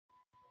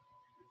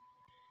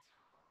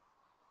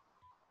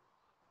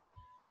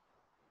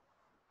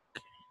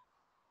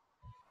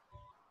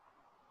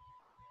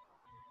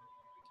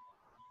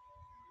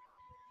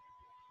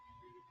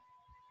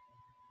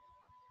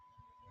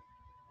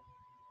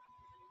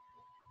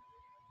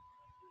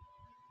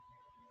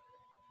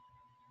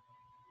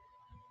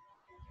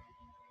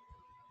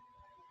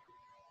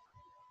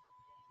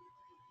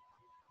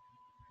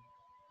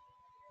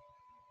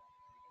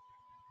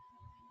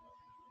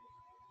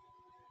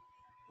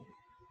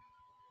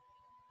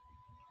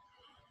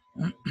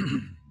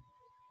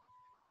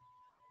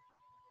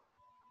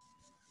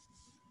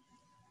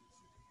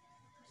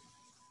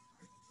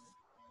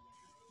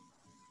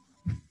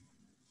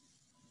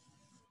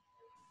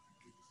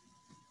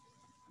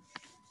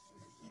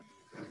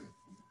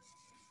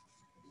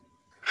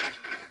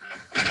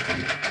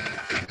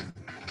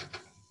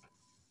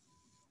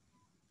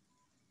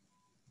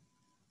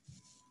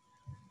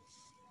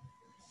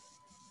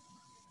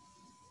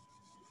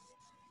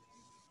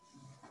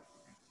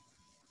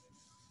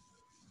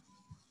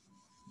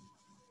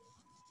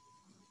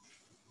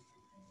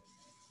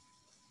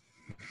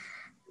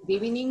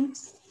Good evening.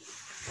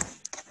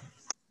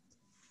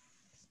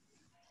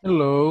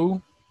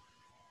 Hello.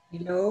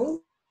 Hello.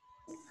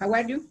 How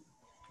are you?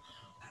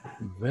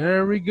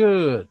 Very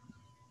good.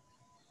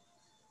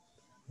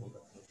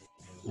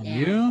 And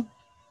you?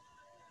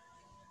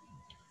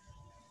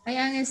 I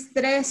am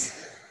stressed.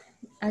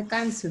 I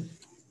cancel.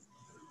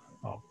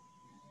 Oh.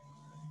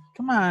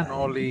 Come on,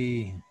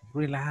 Oli.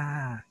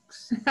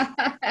 Relax.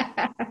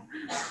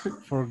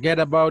 Forget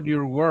about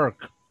your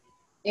work.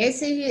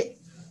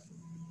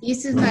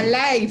 This is my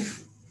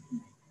life.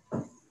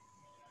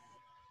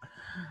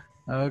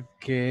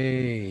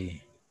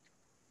 Okay.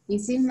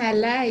 This is my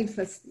life.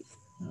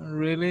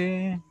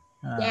 Really?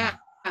 Yeah.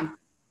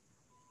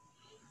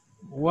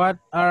 What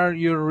are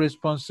your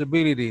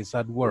responsibilities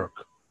at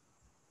work?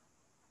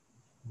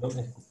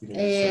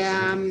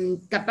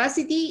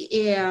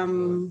 Capacity,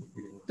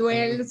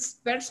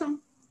 12 person.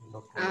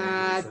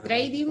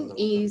 Trading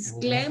is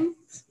claim.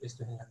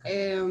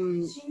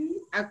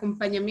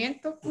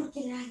 Acompañamiento.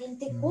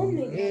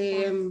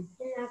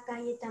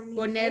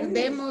 Poner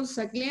demos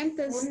a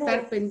clientes,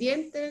 estar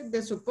pendiente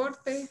de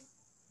soporte.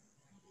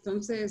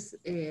 Entonces,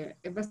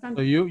 es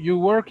bastante. So you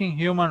work in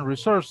human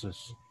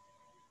resources.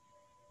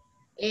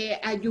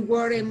 You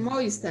work in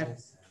Movistar.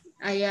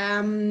 I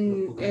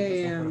am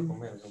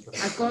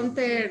a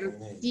counter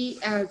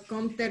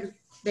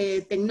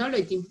de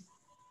technology.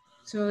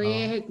 Soy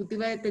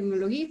ejecutiva de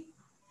tecnología.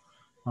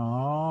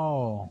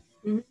 Oh.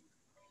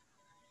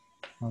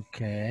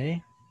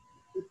 Okay.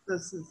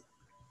 Entonces,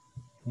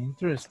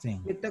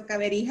 interesting. me toca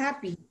very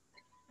happy.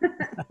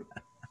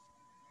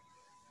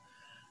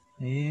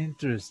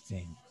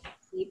 Interesting.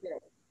 Sí,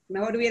 pero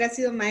mejor hubiera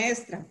sido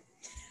maestra.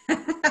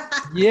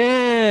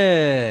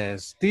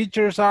 Yes,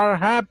 teachers are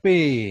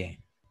happy.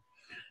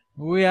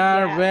 We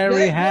are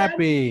very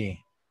happy.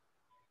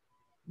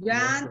 Yo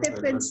antes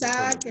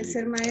pensaba que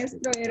ser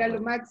maestro era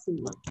lo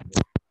máximo.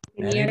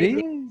 And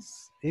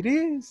it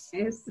is.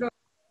 Maestro.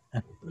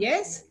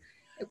 Yes.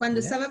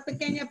 Cuando estaba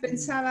pequeña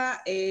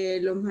pensaba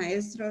los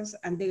maestros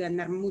han de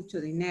ganar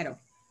mucho dinero.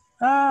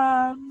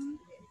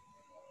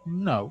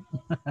 No.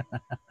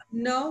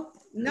 No.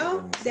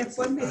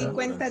 Después me di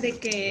cuenta de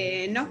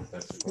que no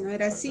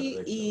era así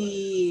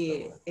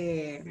y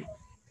hey,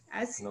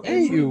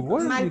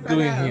 what are you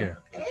doing here?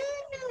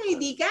 Hey,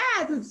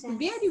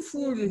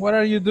 beautiful. What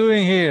are you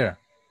doing here?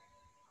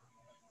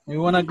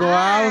 You want to go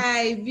out?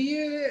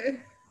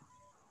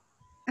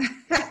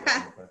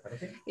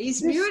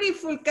 It's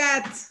beautiful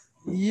cat.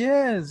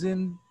 Yes,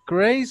 and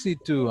crazy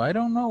too. I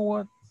don't know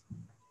what.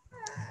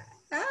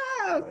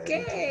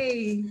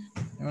 Okay.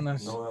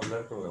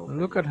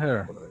 Look at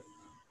her.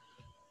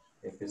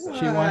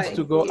 She wants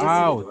to go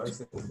out.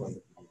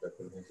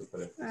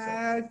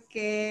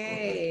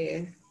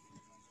 Okay.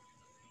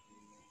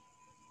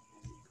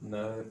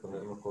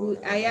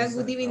 I am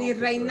good evening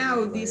right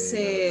now.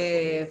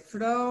 Dice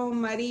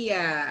from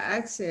Maria,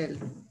 Axel,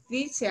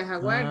 Tricia,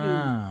 how are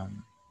you?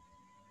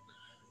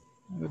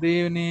 Good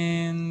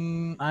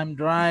evening. I'm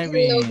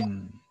driving.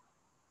 Hello.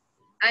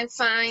 I'm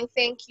fine,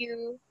 thank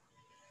you.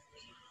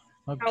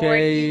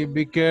 Okay,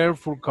 be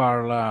careful,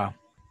 Carla.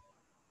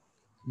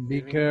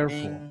 Be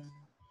careful.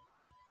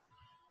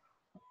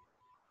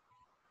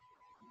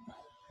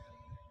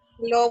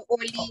 Hello,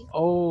 Oli.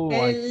 Oh,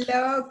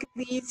 hello,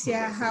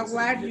 Tricia. How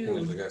are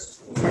you?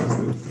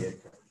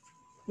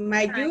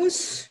 My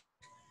juice.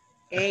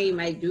 Hey,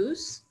 my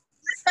juice.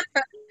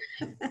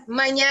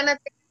 Mañana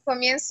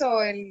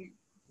comienzo el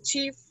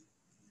Chief.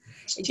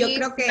 Yo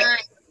creo que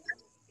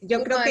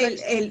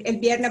el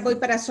viernes voy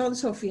para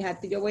Sonso,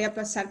 fíjate, yo voy a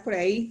pasar por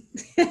ahí.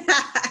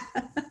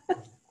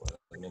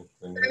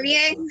 Está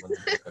bien.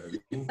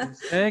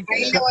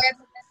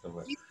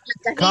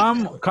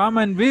 Come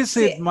and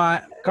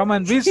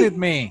visit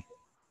me.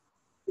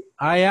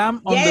 I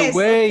am on the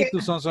way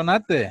to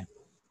Sonsonate.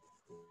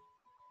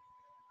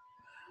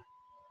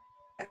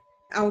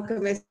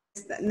 Aunque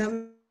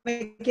no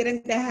me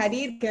quieren dejar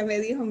ir, que me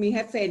dijo mi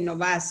jefe, no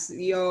vas.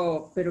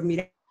 Yo, pero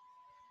mira,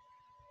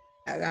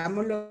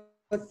 hagámoslo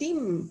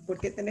team, ¿por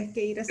qué tenés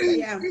que ir hasta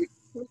allá?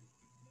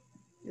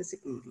 Así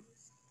como,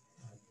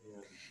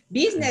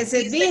 business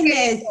es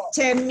business,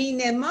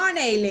 chemine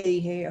money, le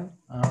dije yo.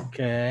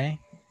 Okay.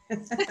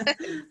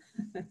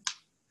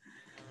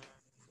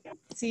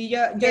 Sí, yo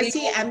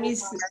sí, a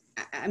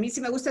mí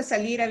sí me gusta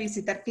salir a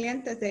visitar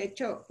clientes. De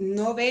hecho,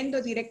 no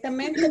vendo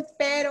directamente,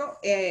 pero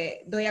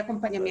doy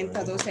acompañamiento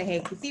a 2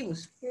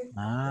 ejecutivos.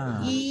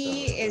 Ah.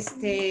 Y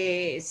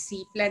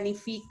sí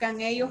planifican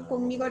ellos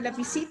conmigo las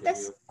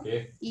visitas.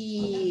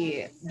 Y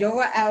yo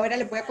ahora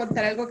les voy a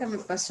contar algo que me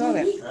pasó. A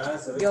ver,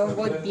 yo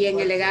voy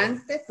bien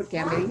elegante, porque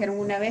ya me dijeron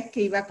una vez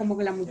que iba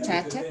como la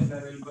muchacha.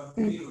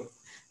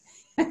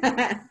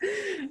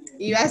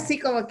 Iba así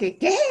como que,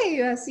 ¿qué?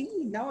 Iba así,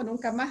 no,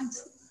 nunca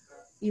más.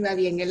 Iba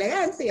bien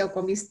elegante, yo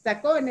con mis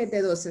tacones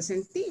de 12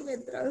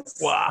 centímetros.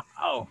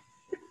 ¡Wow!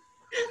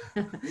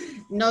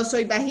 No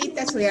soy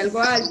bajita, soy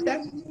algo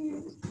alta.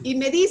 Y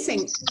me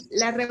dicen,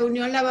 la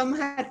reunión la vamos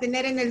a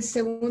tener en el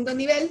 2º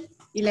nivel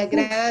y las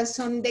gradas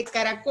son de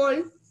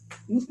caracol,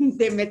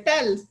 de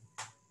metal.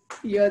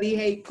 Y yo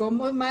dije, ¿y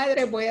cómo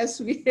madre voy a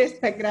subir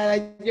esta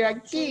grada yo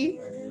aquí?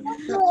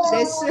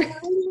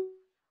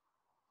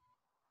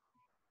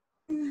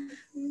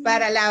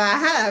 Para la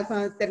bajada,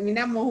 cuando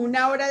terminamos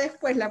 1 hora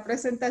después la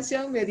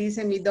presentación, me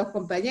dicen mis 2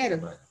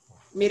 compañeros,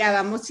 mira,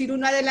 vamos a ir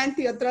uno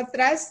adelante y otro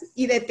atrás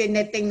y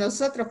detenete en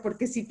nosotros,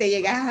 porque si te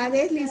llegas a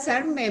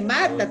deslizar, me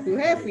mata tu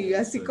jefe. Y yo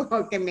así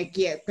como que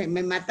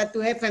me mata tu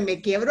jefe,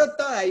 me quiebro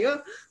toda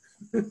yo.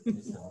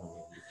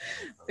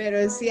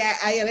 Pero sí,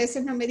 hay, a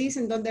veces no me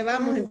dicen dónde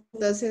vamos,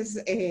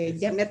 entonces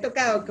ya me ha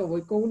tocado que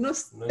voy con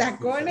unos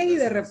tacones y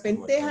de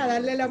repente es a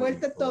darle la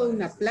vuelta a toda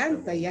una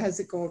planta y es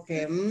así como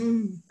que...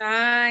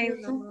 Ay,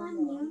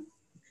 no.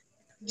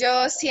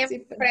 Yo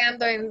siempre Sí,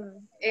 ando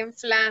en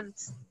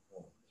flans.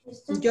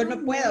 yo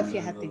no puedo,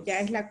 fíjate, ya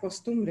es la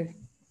costumbre,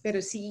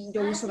 pero sí,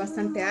 yo uso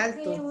bastante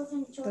alto,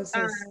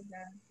 entonces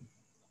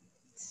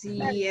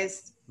sí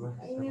es,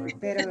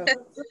 pero...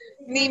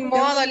 Ni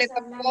modo, le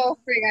tocó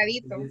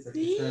fregadito.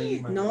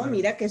 No,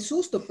 mira qué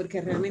susto, porque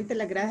realmente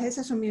las gradas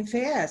esas son bien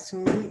feas,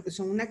 son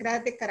unas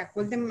gradas de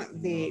caracol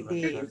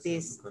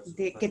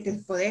de que te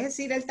podés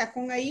ir el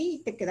tacón ahí y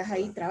te quedas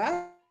ahí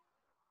trabado.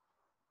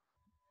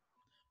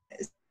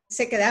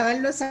 Se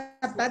quedaban los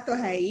zapatos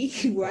ahí,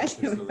 igual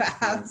yo me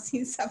bajaba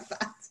sin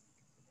zapatos.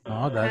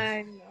 No,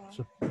 Ay, no.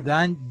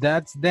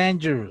 that's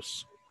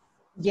dangerous.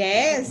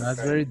 Yes,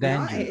 That's very no,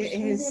 dangerous. es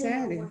en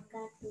serio.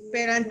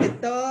 Pero ante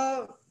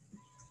todo,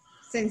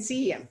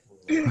 sencilla.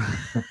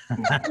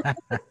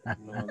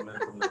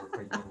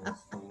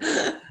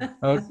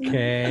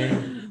 Okay.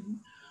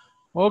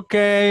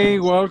 Okay,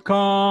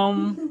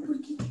 welcome.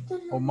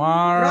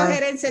 Omar.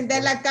 Roger,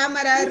 encender la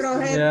cámara,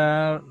 Roger.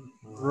 Yeah,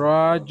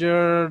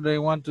 Roger, they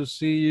want to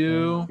see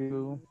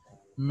you.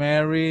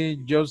 Mary,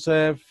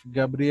 Joseph,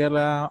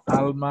 Gabriela,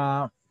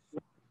 Alma,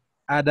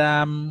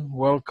 Adam,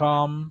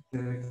 welcome.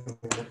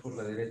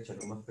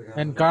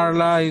 And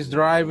Carla is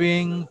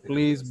driving.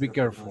 Please be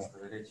careful.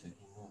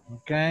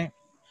 Okay.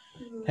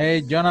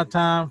 Hey,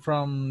 Jonathan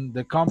from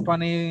the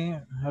company.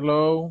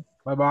 Hello.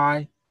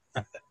 Bye-bye.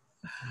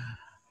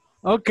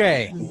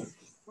 Okay.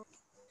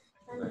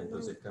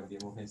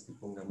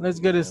 Let's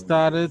get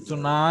started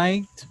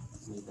tonight.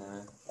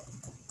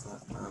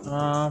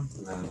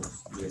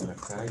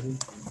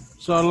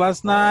 So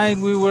last night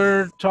we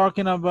were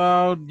talking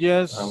about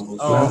yes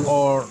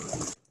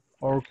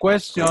or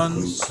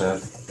questions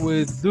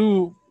with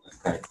do.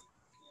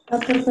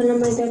 Okay. So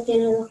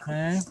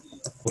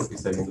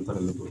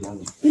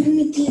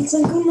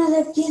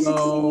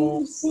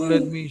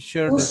let me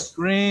share the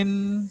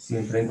screen. Si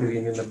enfrente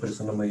viene una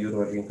persona mayor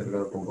o alguien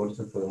cargado con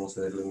bolsas, podemos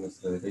cederle a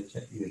nuestra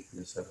derecha y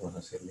desplazarnos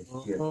hacia la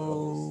izquierda.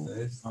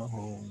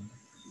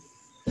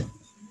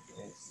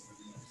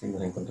 Si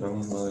nos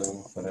encontramos, no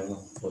debemos pararnos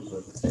por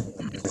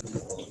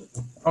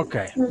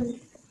Okay.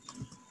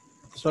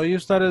 So you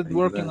started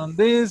working on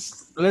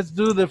this. Let's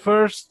do the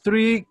first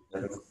 3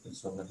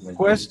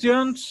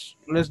 questions.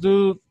 Let's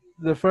do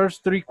the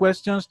first 3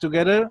 questions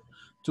together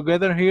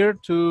here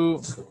to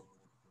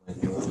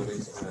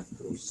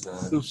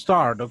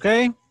start,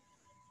 okay?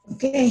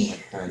 Okay.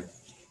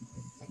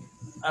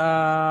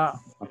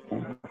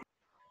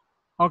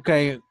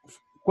 Okay.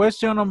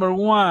 Question number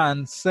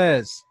 1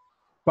 says,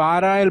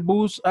 para el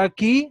bus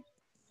aquí.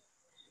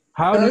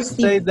 How do you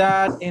say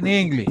that in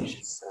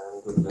English?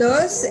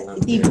 Does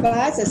the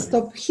bus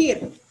stop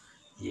here?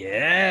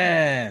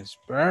 Yes,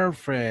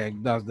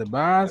 perfect. Does the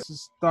bus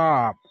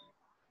stop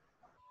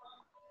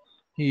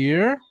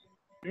here?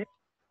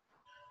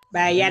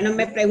 Vaya, no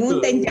me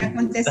pregunten, ya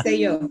contesté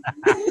yo.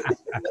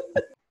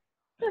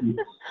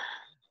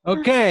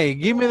 Okay,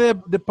 give me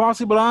the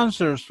possible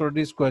answers for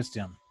this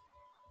question.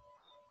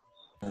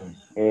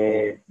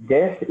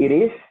 Yes, it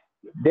is.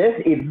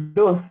 Yes, it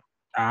does.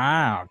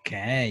 Ah,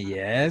 okay.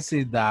 Yes,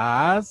 it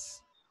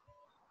does.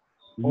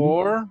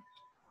 Or?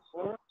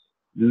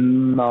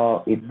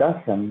 No, it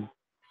doesn't.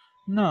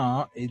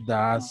 No, it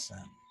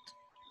doesn't.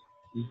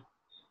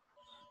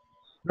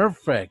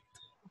 Perfect.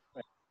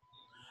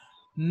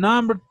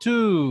 Number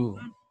 2.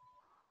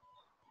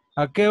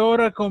 ¿A qué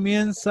hora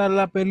comienza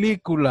la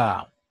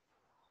película?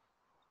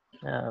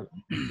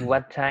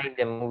 What time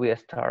the movie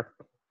start?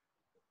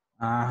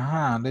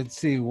 Let's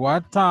see.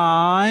 What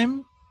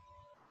time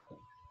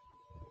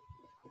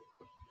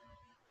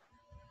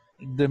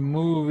The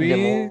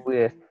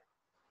movie,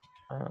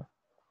 start.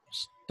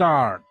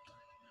 Start.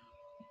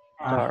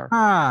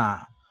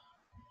 Aha.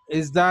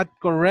 Is that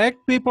correct,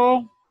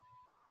 people?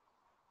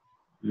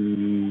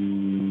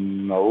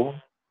 No.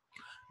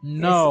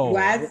 No.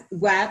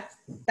 What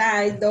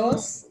time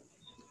does?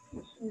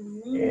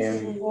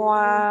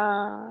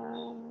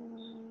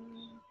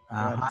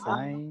 Ajá.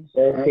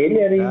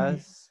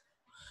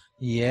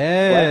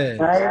 Yes.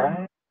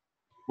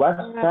 What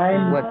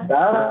time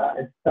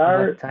does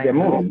start the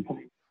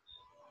movie?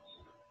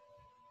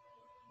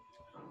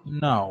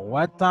 No.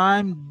 What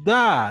time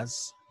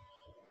does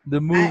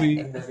the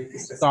movie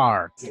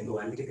start? Okay.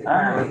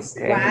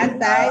 What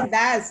time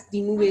does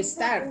the movie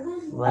start?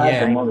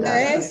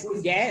 Yes.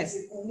 Yes.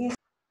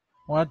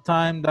 What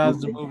time does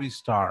the movie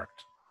start?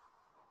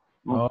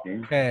 Okay.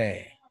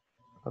 Okay.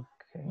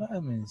 Okay.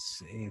 Let me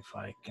see if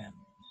I can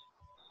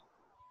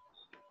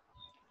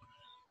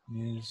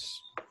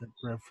use the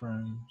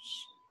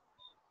preference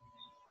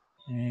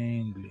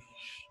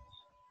English.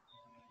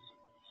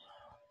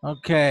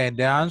 Okay,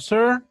 the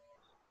answer?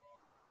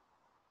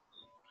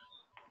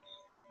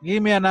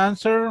 Give me an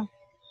answer.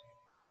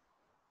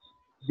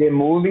 The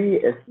movie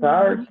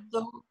starts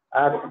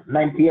at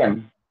 9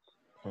 p.m.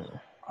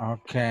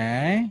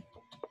 Okay.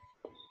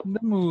 The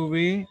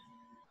movie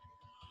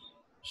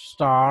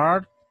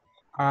start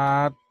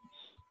at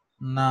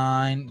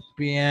 9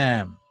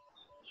 p.m.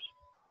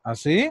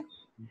 ¿Así?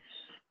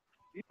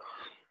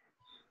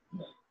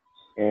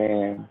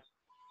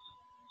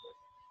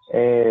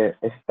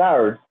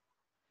 Start.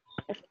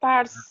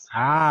 Stars.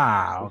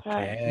 Ah,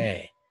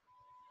 okay.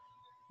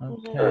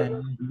 Okay.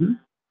 Mhm.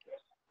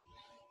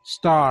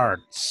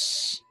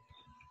 Starts.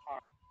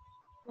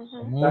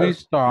 The movie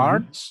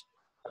starts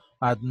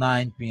at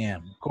 9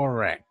 p.m.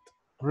 Correct.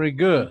 Very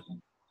good.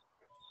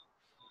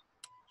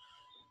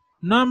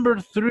 Number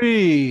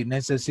 3.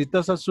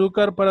 ¿Necesitas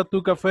azúcar para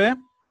tu café?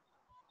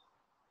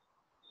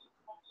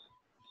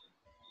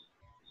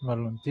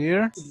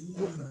 Volunteer.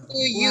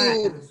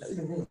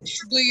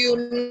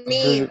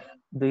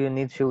 Do you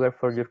need sugar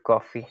for your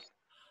coffee?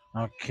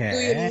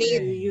 Okay.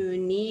 You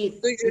need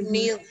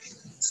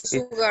It's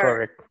sugar.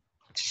 correct.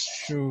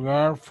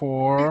 Sugar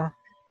for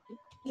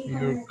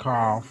your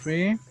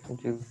coffee.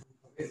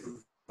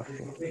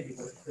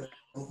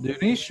 Do you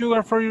need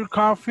sugar for your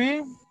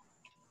coffee?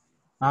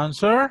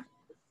 Answer?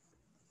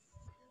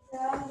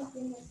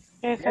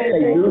 Yes, I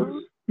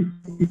do.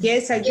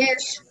 Yes, I do.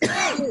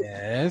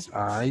 Yes,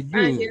 I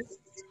do.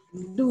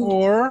 Do.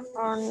 Or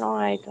No,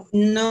 I don't.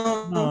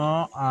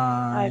 no,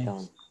 I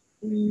don't.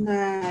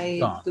 I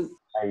don't. do.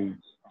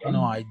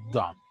 No, I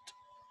don't.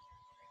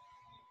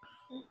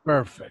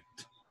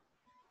 Perfect.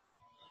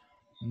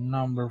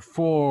 Number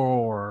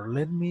 4.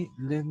 Let me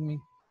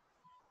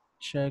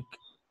check.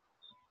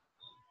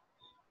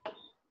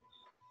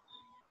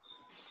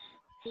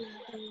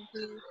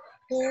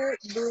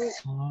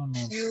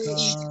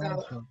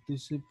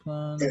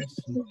 Participants,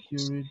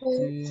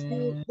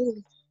 security.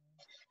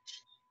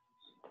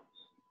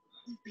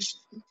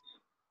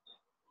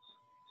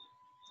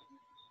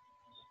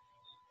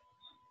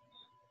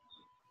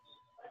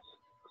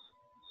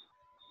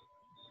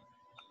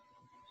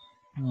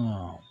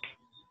 No.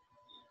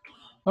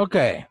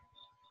 Okay.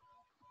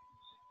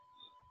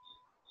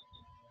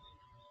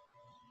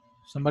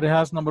 Somebody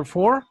has number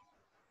 4?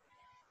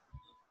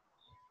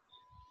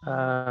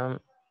 How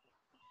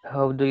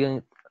do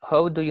you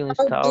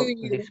install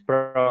this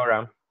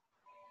program?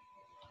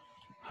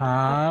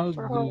 How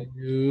do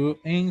you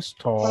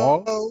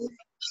install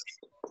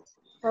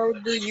How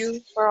do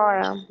you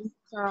Program.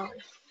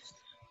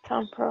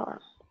 some Program.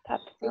 That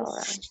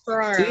program.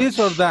 program? this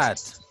or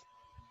that?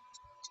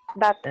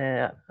 That.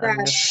 I'm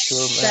not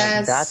sure.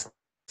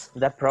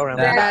 That program.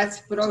 That's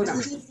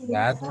program.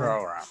 That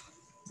program.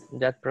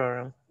 That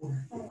program.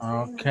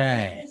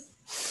 Okay.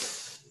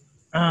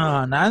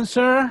 An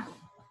answer?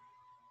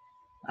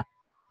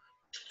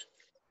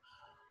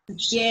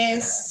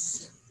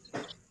 Yes.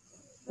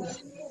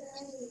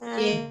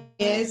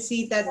 Yes,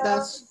 see, that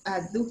does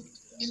do.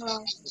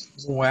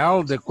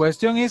 Well, the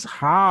question is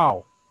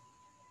how.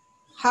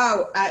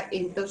 How?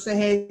 Entonces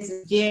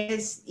es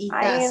yes, it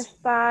I does.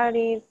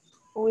 started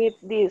with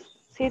this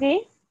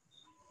CD.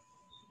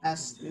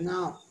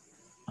 No.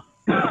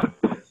 I'm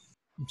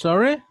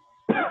sorry?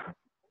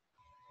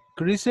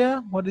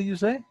 Crisia, what did you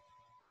say?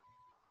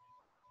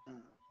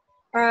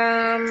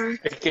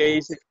 Es que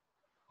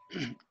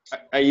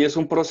ahí es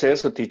un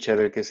proceso,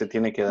 teacher, el que se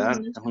tiene que dar.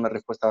 Es una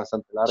respuesta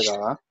bastante larga,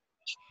 ¿va?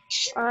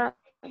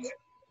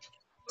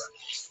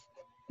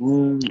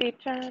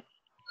 Teacher.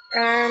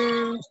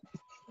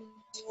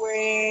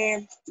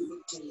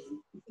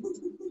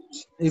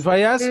 If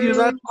I ask you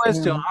that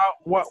question,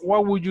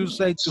 what would you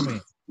say to me?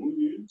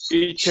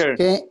 Teacher.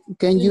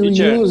 Can you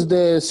teacher. use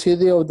the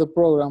CD of the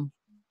program?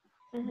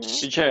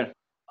 Teacher.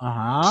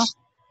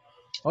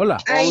 Hola.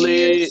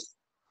 Only,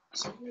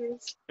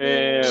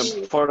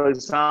 for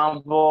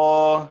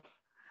example,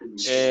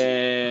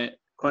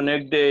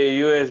 connect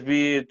the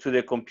USB to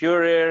the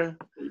computer,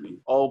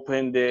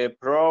 open the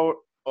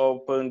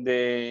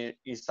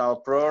install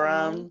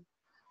program,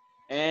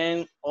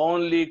 and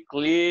only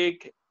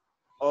click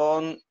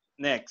on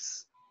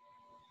next.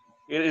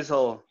 It is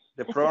all.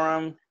 The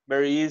program,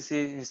 very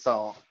easy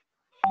install.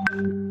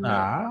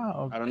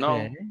 Ah, I don't know.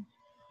 okay.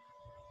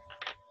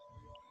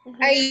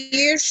 I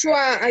use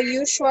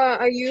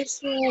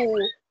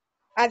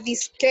a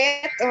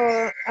diskette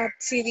or a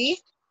CD.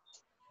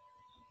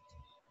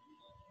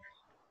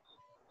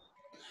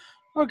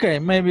 Okay,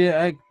 maybe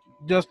I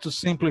just to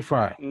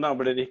simplify. No,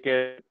 pero es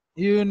que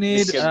You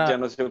need ya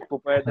no se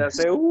ocupa desde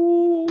hace.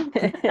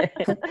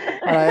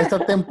 Para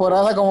esta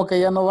temporada como que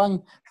ya no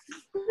van.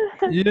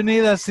 you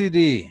need a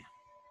CD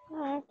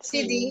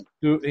CD.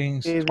 to CD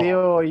install.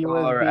 or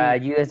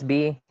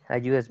USB. A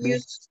USB.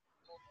 Use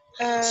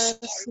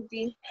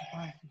CD.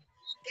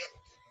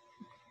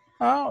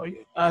 Oh,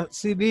 a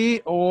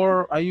CD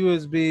or a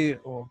USB,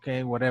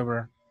 okay,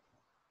 whatever,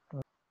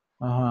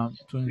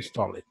 to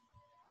install it.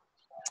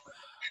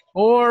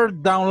 Or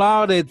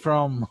download it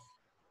from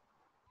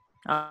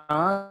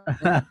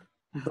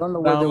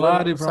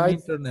download it from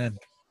internet,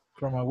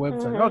 from a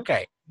website.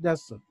 Okay,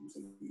 that's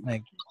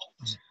make.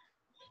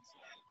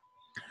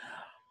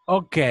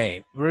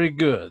 Okay, very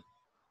good.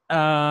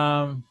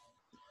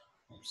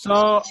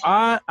 So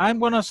I'm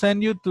gonna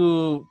send you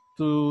to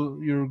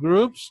your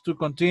groups to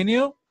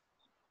continue.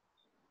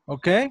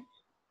 Okay.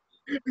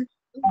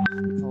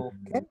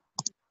 Okay.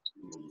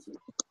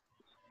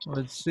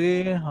 Let's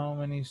see how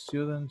many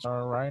students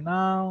are right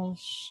now.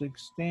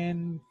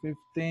 16,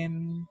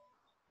 15.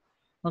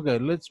 Okay,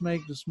 let's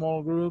make the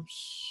small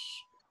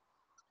groups.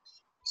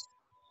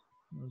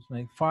 Let's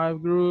make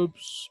 5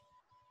 groups.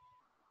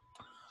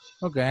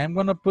 Okay, I'm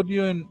gonna put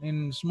you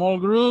in small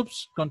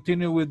groups.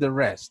 Continue with the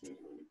rest.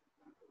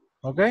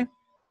 Okay?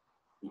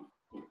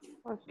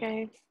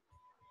 Okay.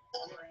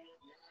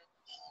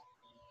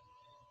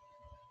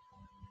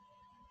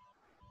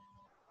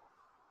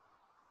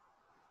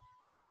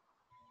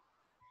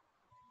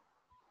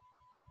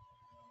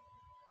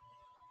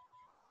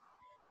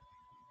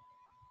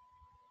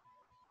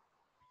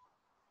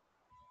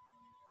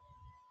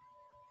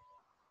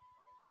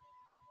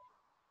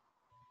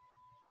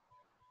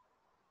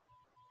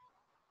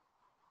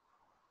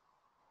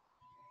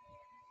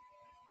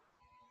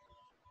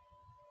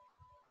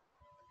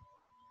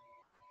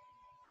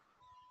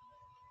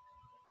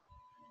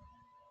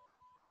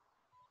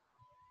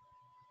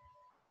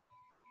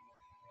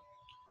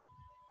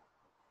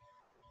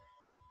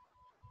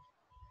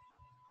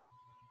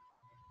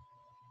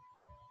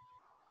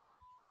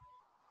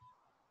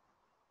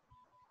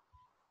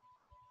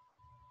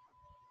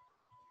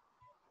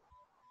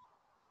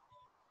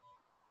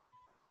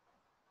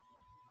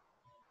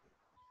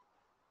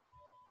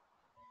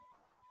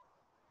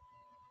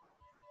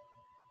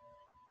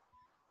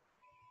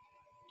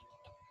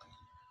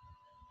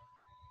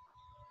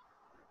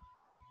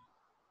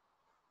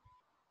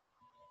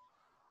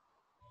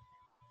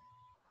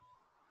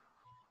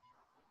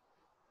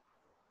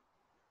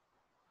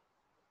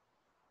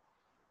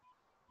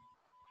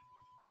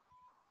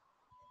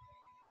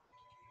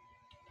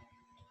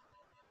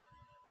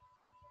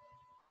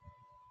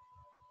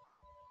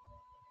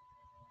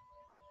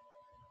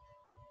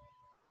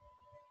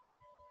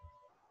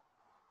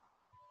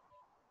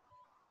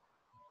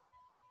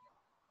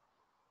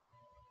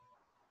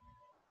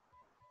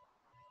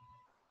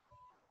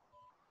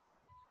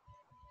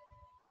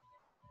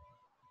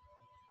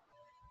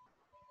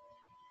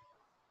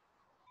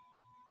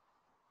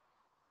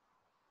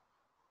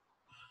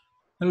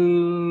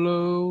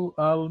 Hello,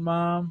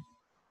 Alma.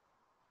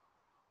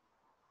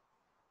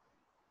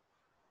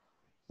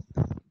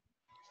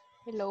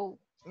 Hello.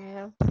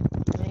 Me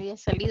había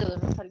salido,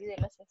 me salí de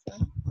la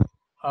sesión.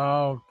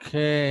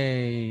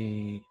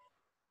 Okay.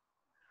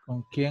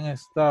 ¿Con quién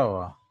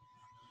estaba?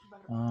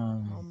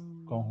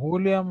 Con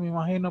Julia, me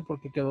imagino,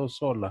 porque quedó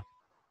sola.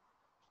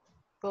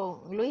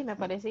 Con Luis me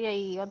parecía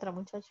y otra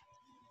muchacha.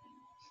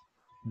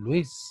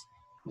 Luis.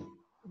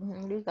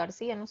 Luis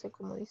García, no sé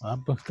cómo dice. Ah,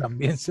 pues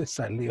también se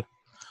salió.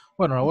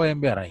 Bueno, lo voy a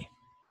enviar ahí.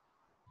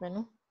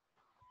 Bueno.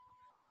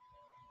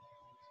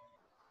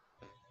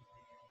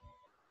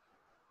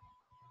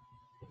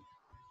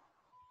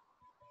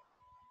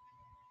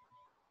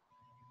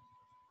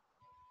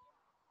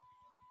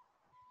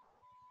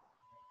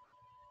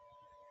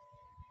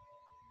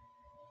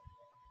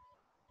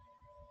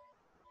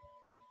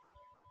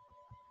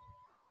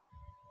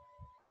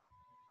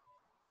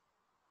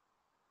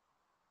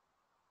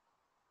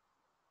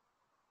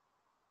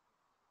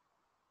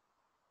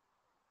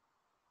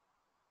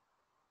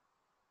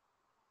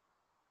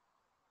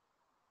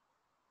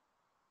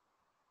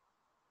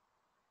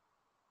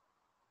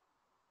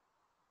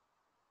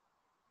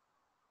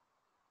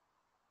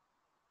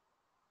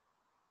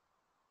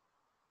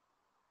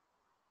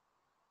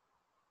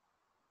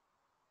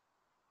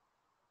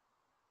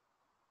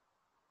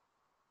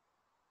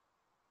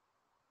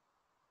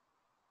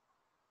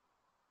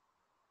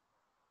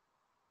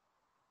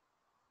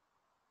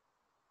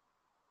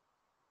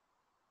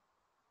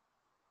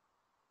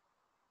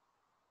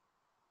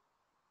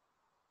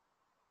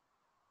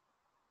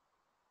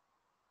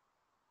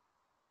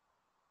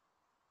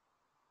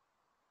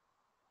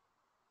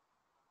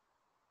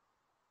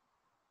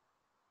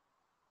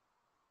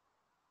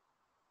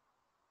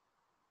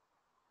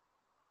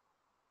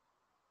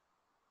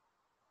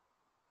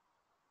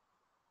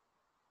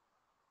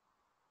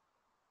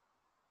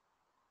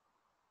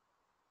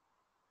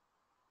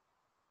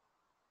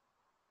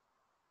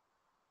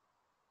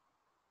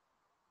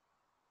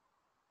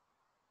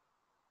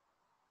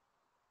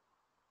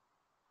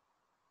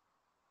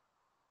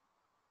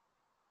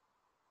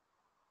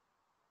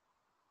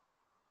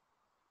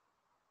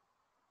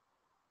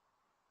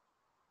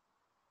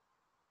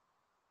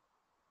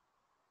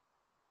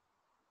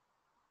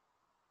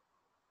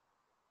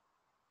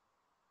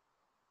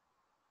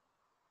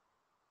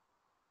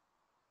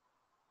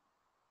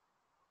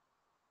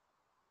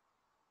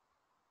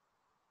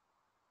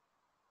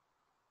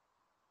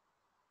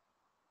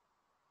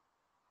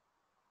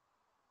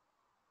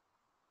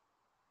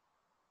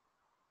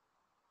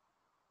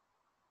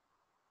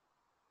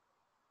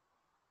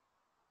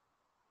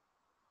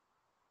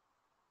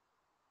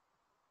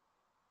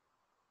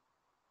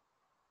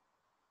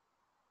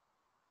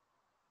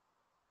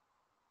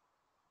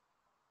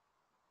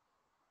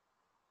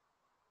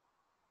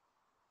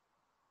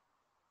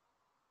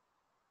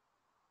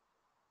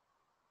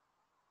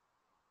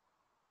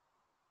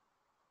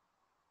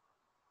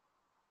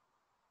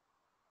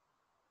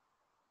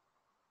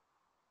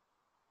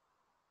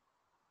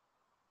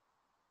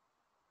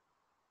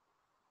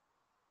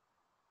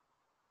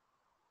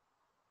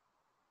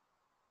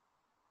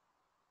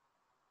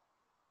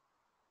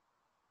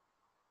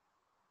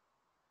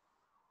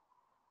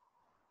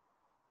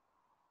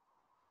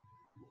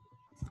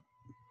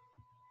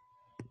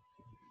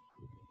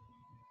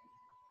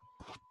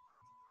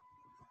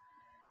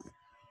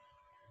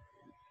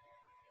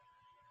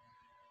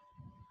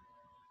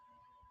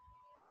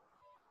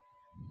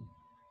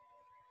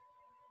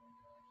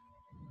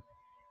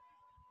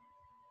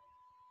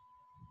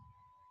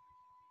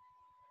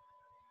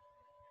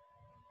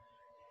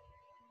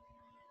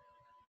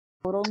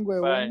 patrón,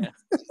 huevón. Vaya.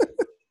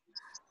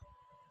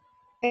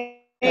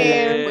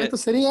 La respuesta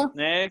sería.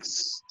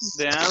 Next,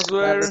 the La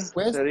answer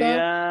respuesta.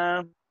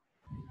 sería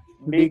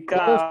Because.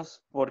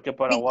 because, porque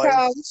Paraguay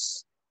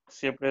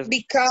siempre es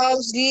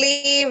Because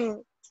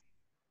live.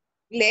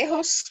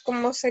 Lejos,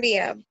 ¿cómo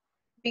sería?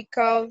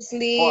 Because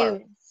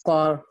live.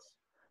 Far.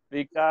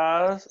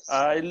 because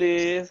I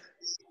live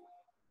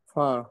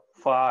Far.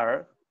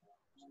 far.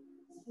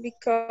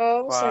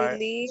 Because I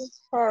live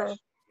far.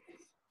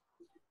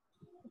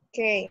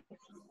 Ok.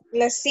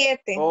 La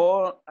 7.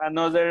 Or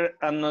another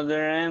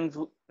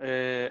answer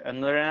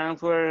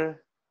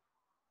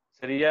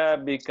sería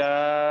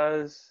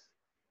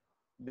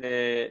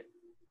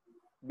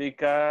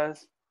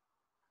because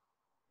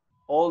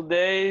all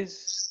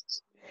days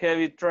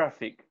heavy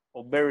traffic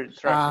or very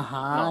traffic.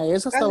 Ajá, No.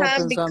 eso estaba Ajá,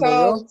 pensando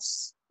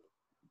because.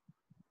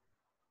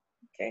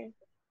 Ok.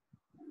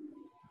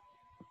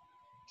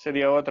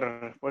 Sería otra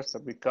respuesta.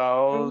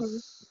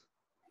 Because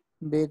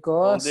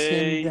Because all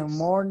in the days.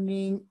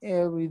 morning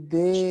every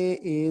day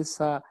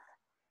is a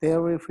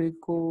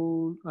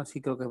difficult, así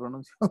creo que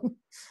pronuncio. In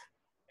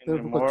the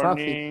Difficult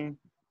traffic. morning,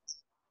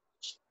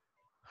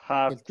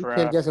 have El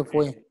teacher ya se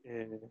fue.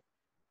 traffic.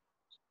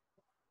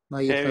 No,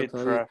 ahí está Heavy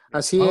todavía. traffic.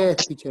 Así es,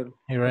 teacher.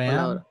 Here I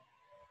La am.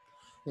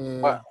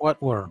 palabra.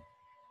 What word?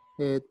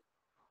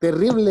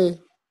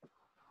 Terrible.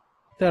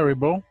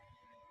 Terrible.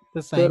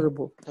 The same.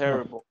 Terrible.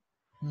 Terrible.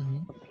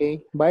 Ok.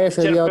 Vaya,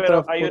 Teacher, sería pero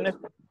otra. hay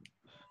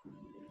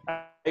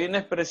una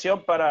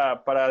expresión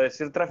para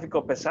decir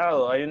tráfico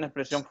pesado. Hay una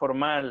expresión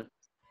formal.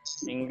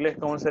 En inglés,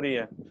 ¿cómo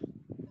sería?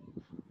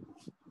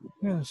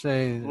 You can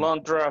say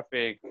Long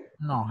traffic.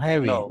 no,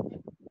 heavy. No.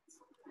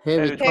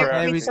 Heavy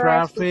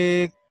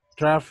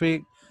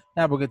Traffic.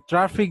 Ya, porque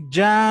traffic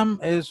jam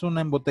es un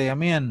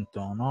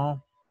embotellamiento,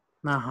 ¿no?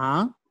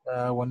 Ajá.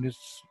 When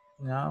it's,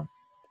 yeah,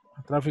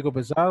 tráfico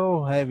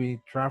pesado, heavy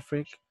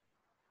traffic.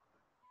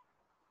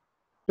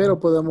 Pero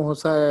podemos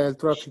usar el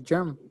traffic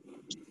jam.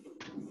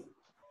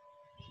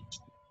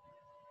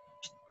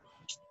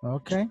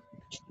 Ok.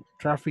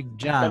 Traffic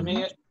jam.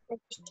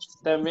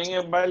 También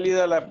es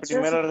válida la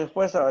primera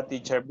respuesta,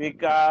 teacher.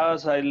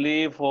 Because I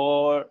live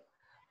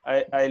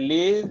I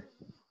live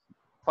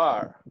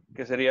far,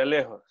 que sería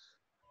lejos.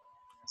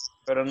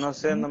 Pero no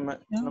sé, no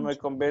me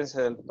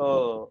convence del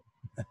todo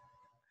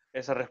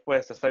esa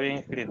respuesta. Está bien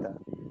escrita.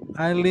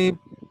 I live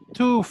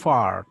too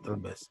far, tal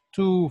vez.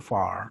 Too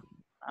far.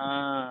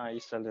 Ah, ahí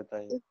está el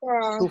detalle.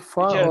 Too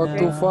far or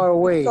too far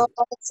away.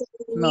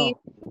 No.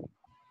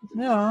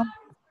 Yeah.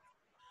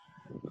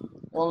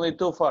 Only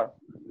too far.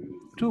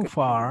 Too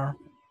far.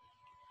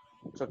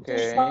 It's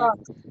okay.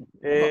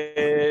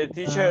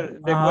 Teacher,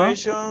 the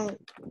question,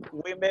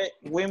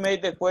 we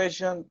made the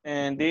question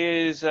and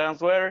this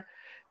answer,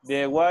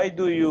 why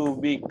do you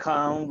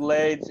become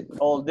late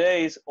all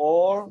days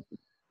or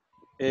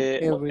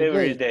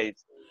every day?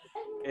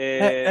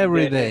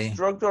 Every day.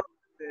 Structure,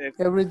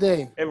 every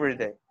day. Every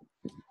day.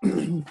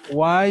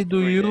 Why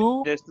do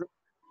you?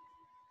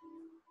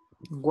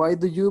 Why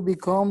do you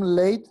become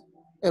late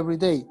every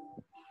day?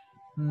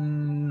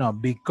 No,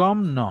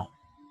 become no.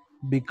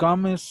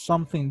 Become is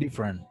something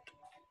different.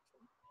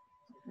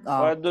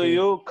 Why do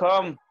you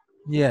come?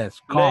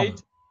 Yes, come.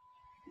 Late?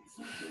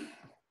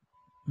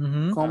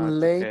 Come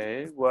late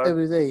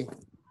every day.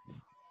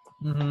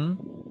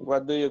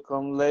 What do you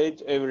come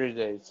late every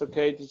day? It's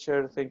okay,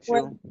 teacher. Thank you.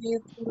 What do you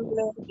come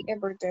late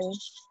every day?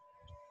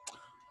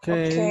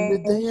 Okay. Every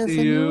day is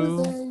a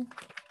new day.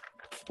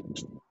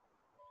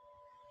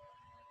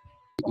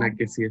 La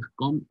que si es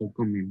com o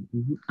coming.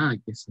 Ah,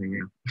 que sé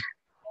yo.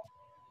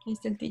 Ahí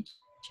está el teacher.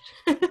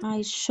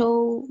 I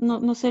show,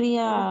 no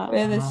sería.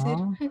 Puede decir.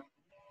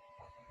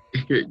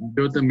 Es que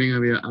yo también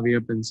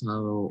había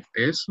pensado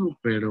eso,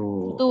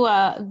 pero... Do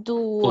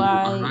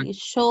I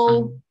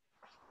show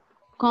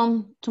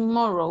come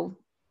tomorrow?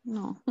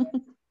 No.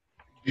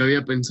 Yo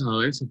había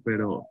pensado eso,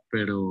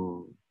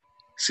 pero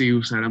si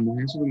usáramos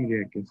eso,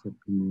 tendría que ser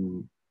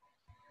como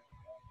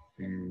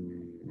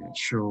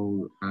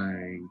show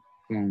I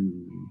come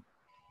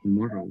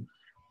tomorrow.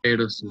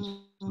 Pero si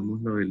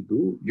usamos lo del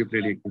do, yo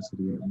creería que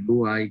sería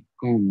do I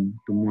come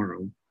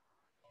tomorrow.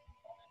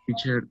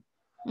 Teacher,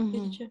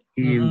 in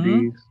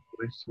this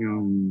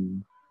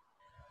question,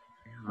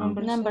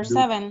 Number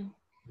 7.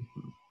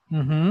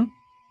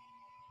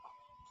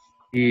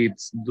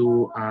 It's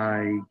do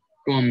I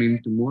come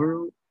in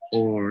tomorrow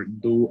or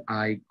do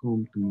I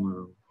come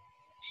tomorrow?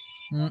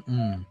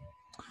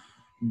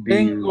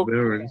 Tengo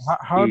que,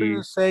 how do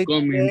you say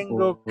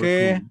tengo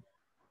que?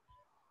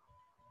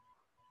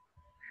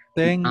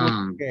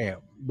 Tengo que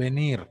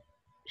venir.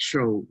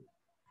 Should.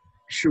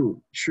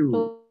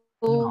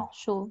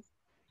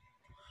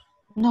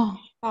 No.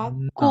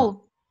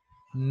 Cool.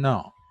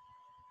 No.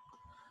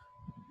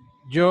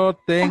 Yo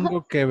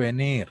tengo que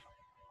venir.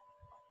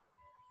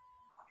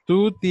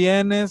 Tú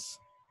tienes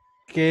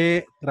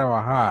que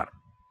trabajar.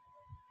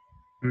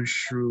 You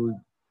should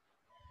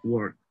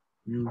work.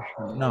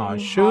 No,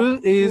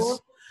 should is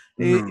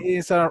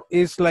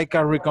like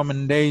a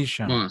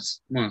recommendation.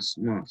 Must.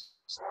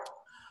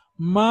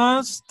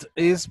 Must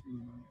is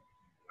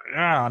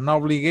an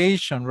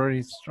obligation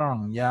very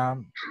strong. Yeah,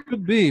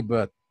 could be,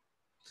 but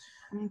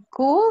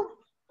Cool.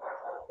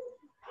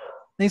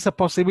 it's a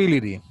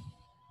possibility.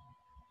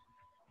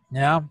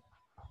 Yeah.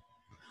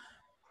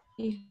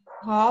 Y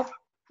have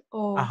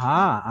o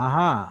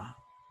Ajá.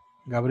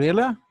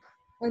 Gabriela?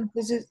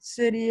 entonces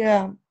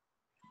sería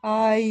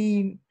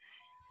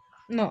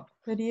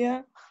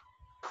sería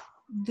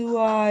do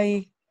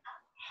I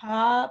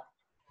have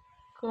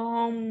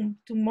come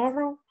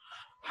tomorrow?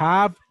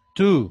 Have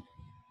to.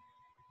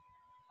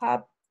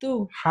 Have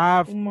to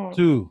Have tomorrow.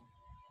 to.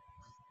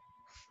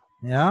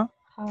 Yeah.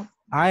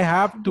 I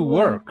have to Do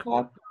work.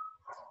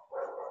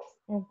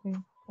 Okay.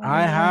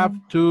 I have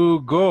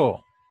to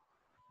go.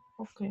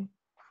 Okay.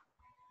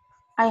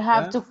 I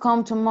have to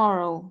come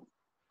tomorrow.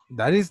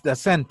 That is the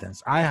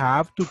sentence. I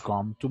have to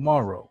come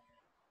tomorrow.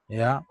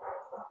 Yeah.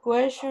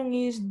 Question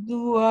is,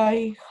 do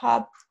I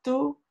have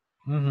to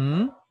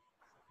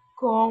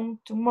come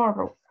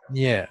tomorrow?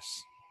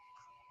 Yes.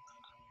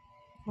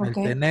 El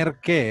Okay.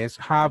 tener que es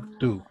have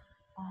to.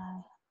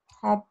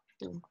 Have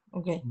to.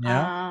 Okay.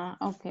 Yeah.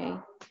 Okay.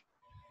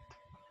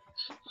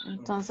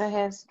 Entonces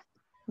es,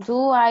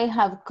 do I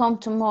have come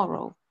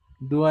tomorrow?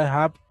 Do I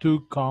have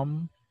to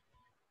come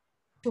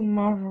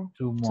tomorrow?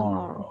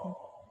 Tomorrow.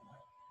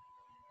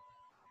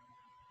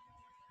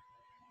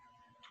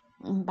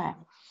 Bye.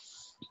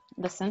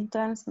 The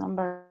sentence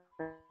number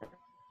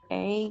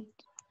 8.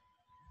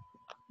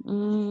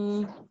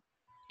 Do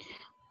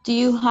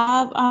you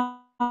have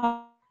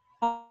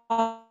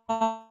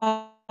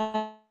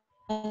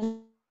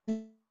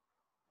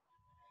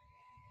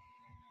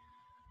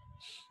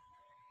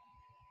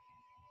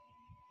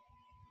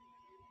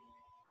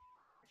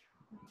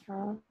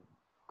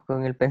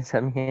Con el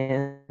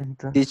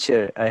pensamiento.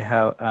 Teacher, I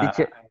have a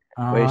Teacher,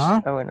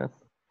 question. bueno.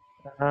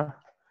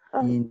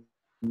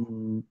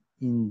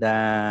 In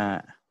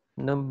the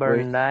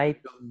number 9,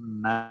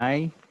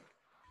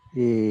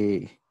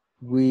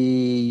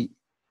 we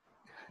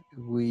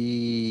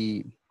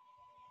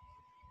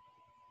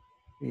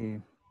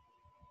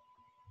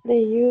They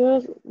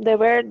use the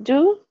verb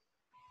do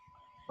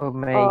or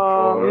make.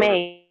 or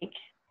make.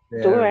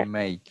 Do it.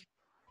 make.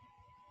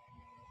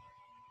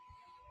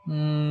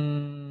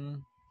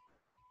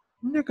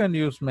 You can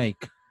use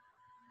make.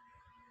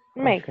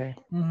 Make. Okay.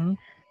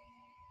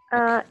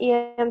 Y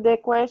en the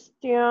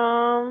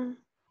question,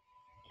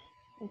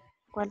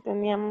 ¿cuál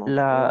teníamos?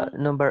 La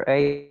number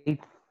 8.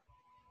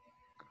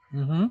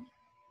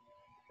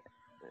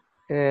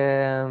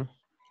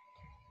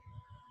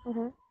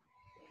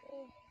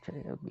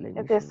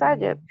 Es de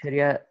subject.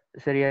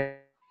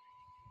 Sería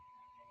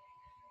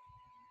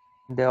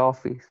the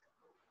office.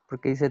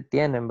 Porque dice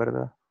tienen,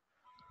 ¿verdad?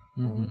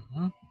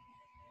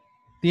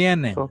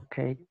 Tienen. Ok.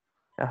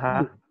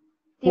 Ajá.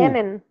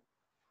 Tienen.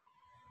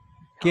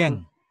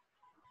 ¿Quién?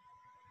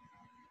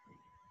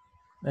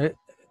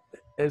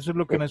 Eso es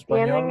lo que en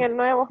español. Tienen el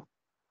nuevo.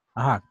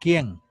 Ajá,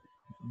 ¿quién?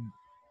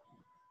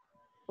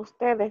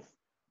 Ustedes.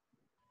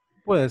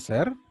 Puede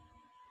ser.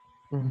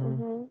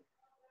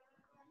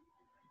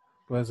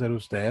 Puede ser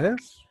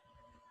ustedes.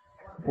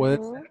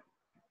 Puede ser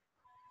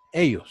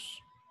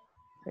ellos.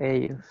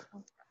 Ellos.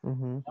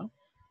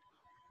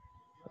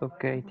 Ok,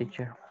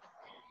 teacher.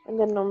 And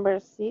the number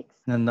 6.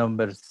 No,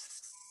 number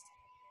 6.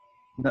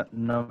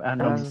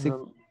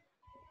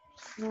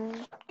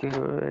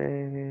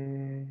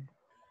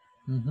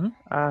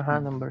 Ajá,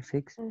 number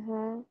 6.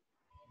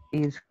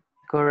 Is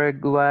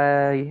correct.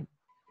 Why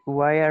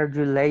are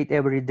you late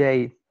every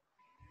day?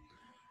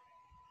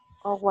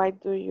 Or why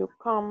do you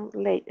come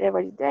late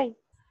every day?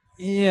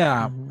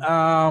 Yeah.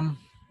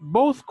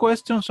 Both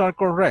questions are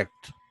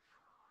correct.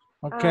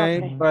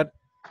 Okay, but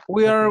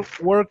we are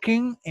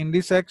working in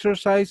this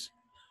exercise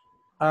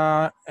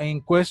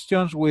in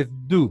questions with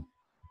do.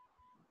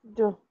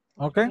 Do.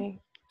 Okay.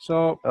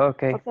 So.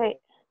 Okay.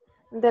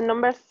 The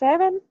number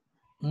 7.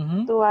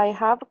 Do I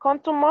have come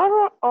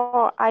tomorrow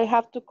or I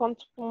have to come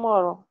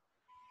tomorrow?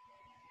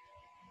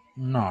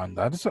 No,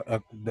 that's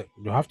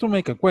you have to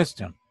make a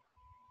question.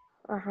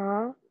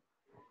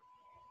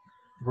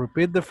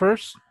 Repeat the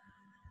first.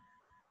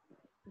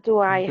 Do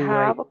I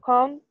have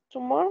come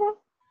tomorrow?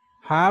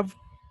 Have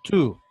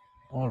to.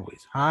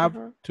 Always have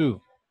to.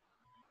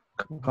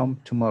 Come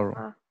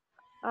tomorrow.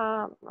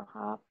 Have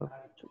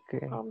to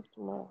come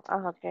tomorrow.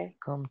 Okay.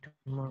 Come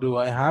tomorrow. Do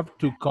I have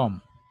to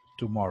come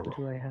tomorrow?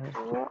 Do I have to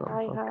Do come?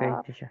 I Okay,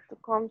 have teacher. to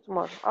come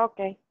tomorrow?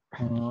 Okay.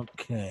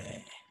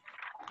 Okay.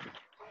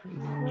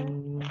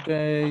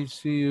 Okay,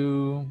 see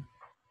you.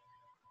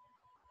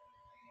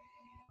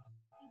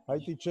 Hi,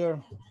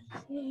 teacher.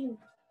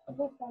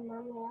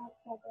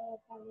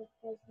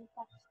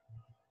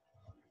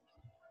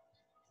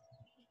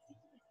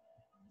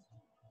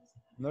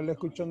 No le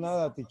escucho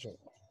nada, teacher.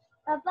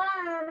 Papá,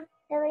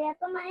 te voy a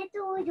tomar el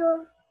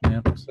tuyo.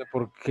 No sé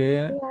por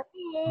qué.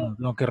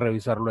 Tengo que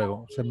revisar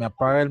luego. Se me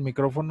apaga el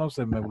micrófono,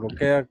 se me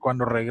bloquea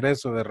cuando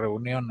regreso de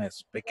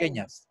reuniones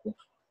pequeñas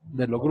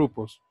de los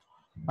grupos.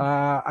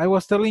 I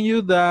was telling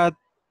you that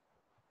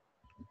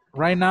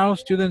right now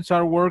students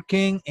are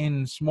working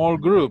in small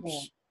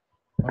groups.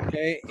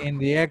 Okay, in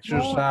the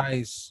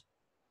exercise,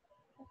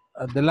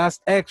 the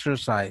last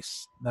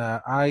exercise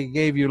that I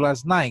gave you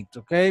last night,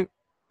 okay?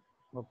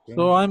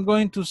 So I'm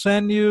going to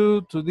send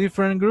you to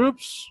different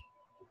groups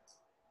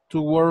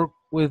to work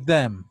with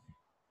them,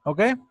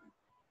 okay?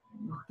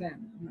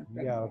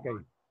 Yeah, okay.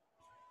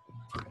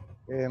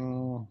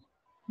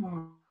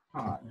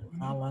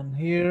 Alan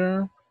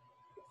here.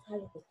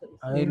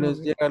 Ahí les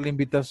llega la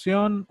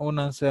invitación.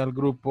 Únanse al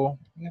grupo.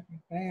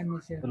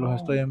 Se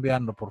los estoy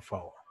enviando, por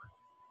favor.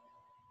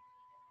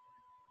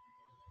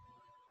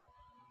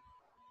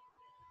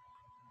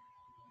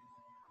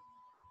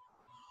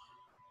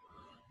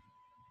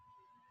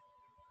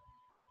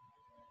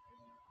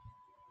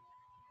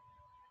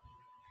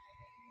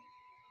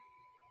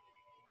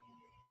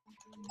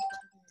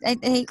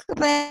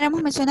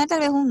 Podríamos mencionar tal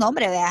vez un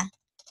nombre, ¿verdad?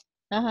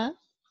 Ajá.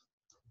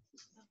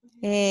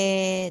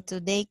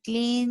 Today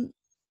clean.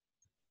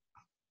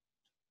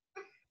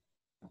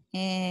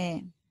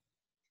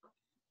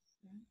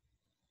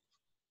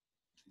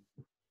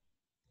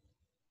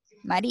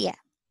 María.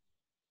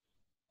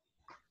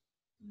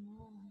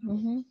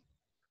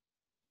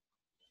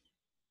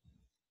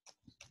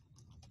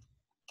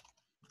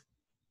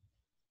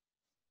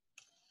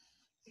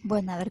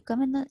 Bueno, a ver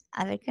cómo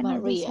a ver qué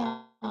nos dice.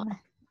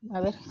 A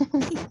ver.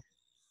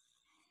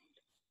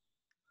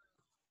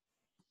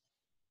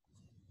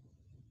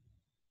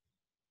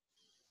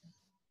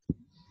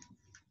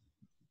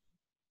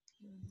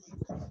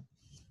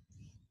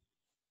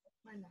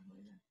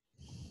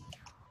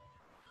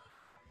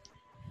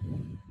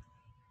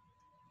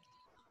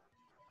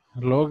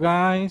 Hello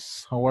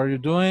guys, how are you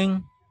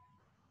doing?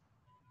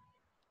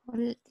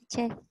 Hola,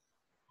 teacher.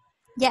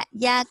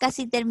 Ya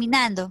casi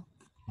terminando.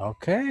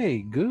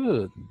 Okay,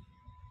 good.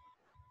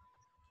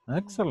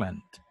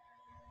 Excellent.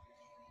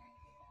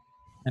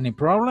 Any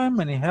problem?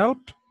 Any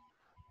help?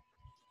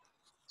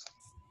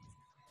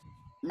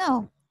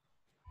 No.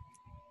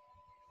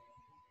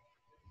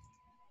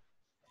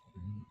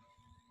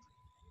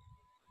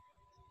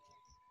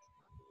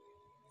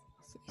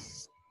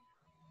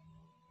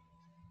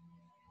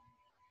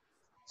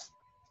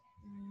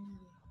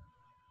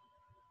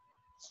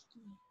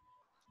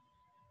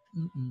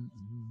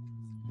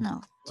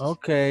 No.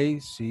 Okay,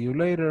 see you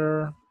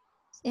later.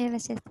 Sí,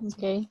 gracias.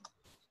 Okay.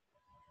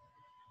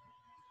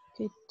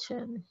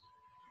 Kitchen.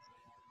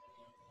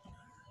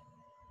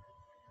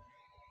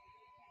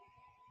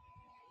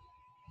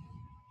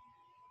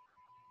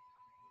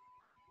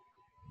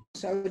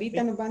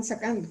 Ahorita nos van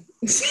sacando.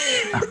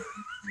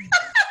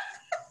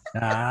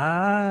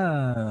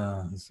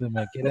 Ah, se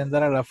me quieren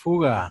dar a la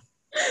fuga.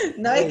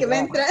 No, es que va a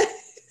entrar.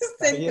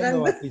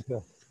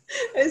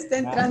 Está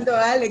entrando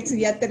Alex y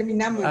ya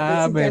terminamos.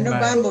 Entonces ya nos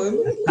vamos.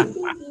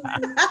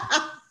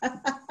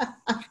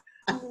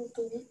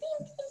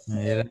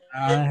 Mira,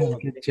 Ángel,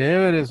 qué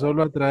chévere,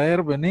 solo a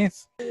traer,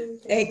 venís.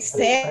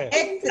 Exactly.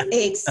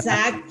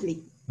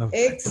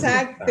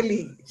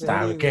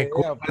 ¿Sabe qué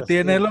culpa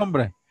tiene el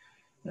hombre?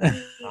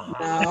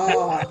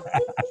 No.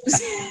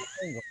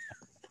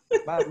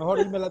 Va, mejor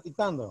irme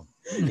latitando.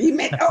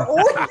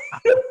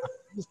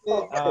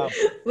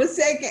 O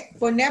sea que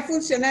pone a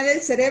funcionar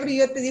el cerebro y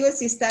yo te digo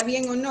si está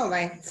bien o no,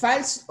 ¿vale?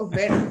 Falso o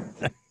verdad.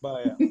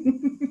 Vaya.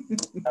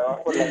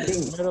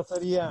 Primero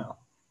sería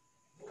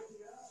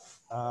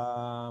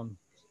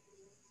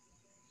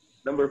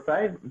number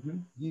 5.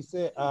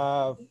 Dice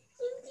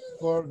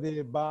for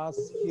the bus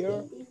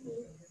here.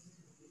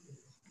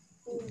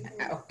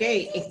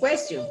 Okay, a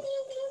question.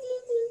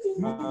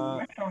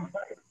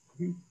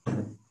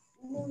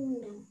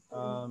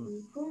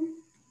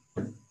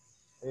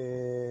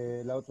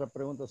 La otra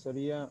pregunta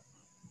sería A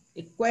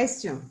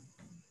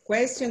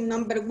question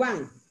number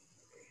 1.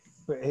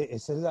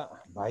 Esa es la,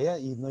 vaya,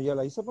 y no ya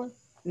la hizo pues.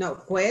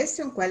 No,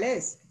 question, ¿cuál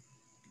es?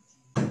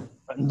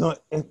 No,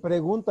 es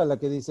pregunta la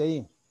que dice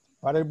ahí.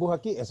 Para el bus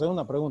aquí, esa es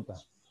una pregunta.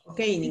 Ok,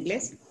 en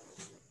inglés.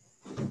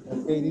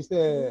 Ok,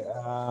 dice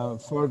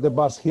for the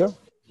bus here.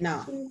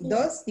 No,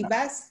 the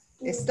bus,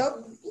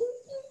 stop.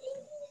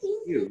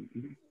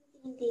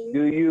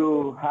 Do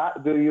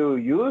you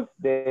use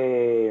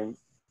the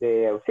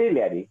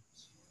auxiliary?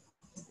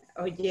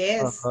 Oh,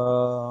 yes.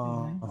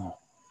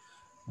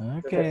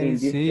 Okay,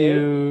 see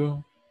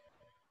you.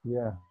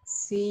 Yeah.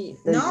 Sí.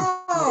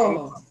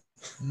 No.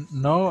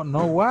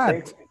 No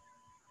what?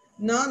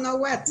 No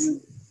what?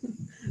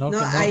 No,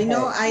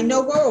 I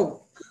know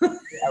go.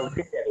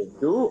 Auxiliary,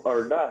 do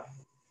or does?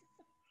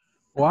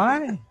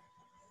 Why?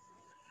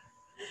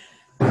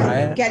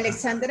 Que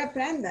Alexander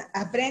aprenda.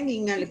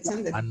 Aprenden,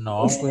 Alexander. Ah,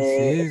 no,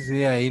 pues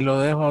sí, ahí lo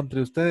dejo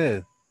entre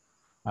ustedes.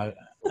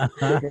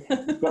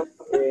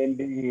 In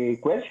the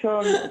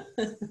question,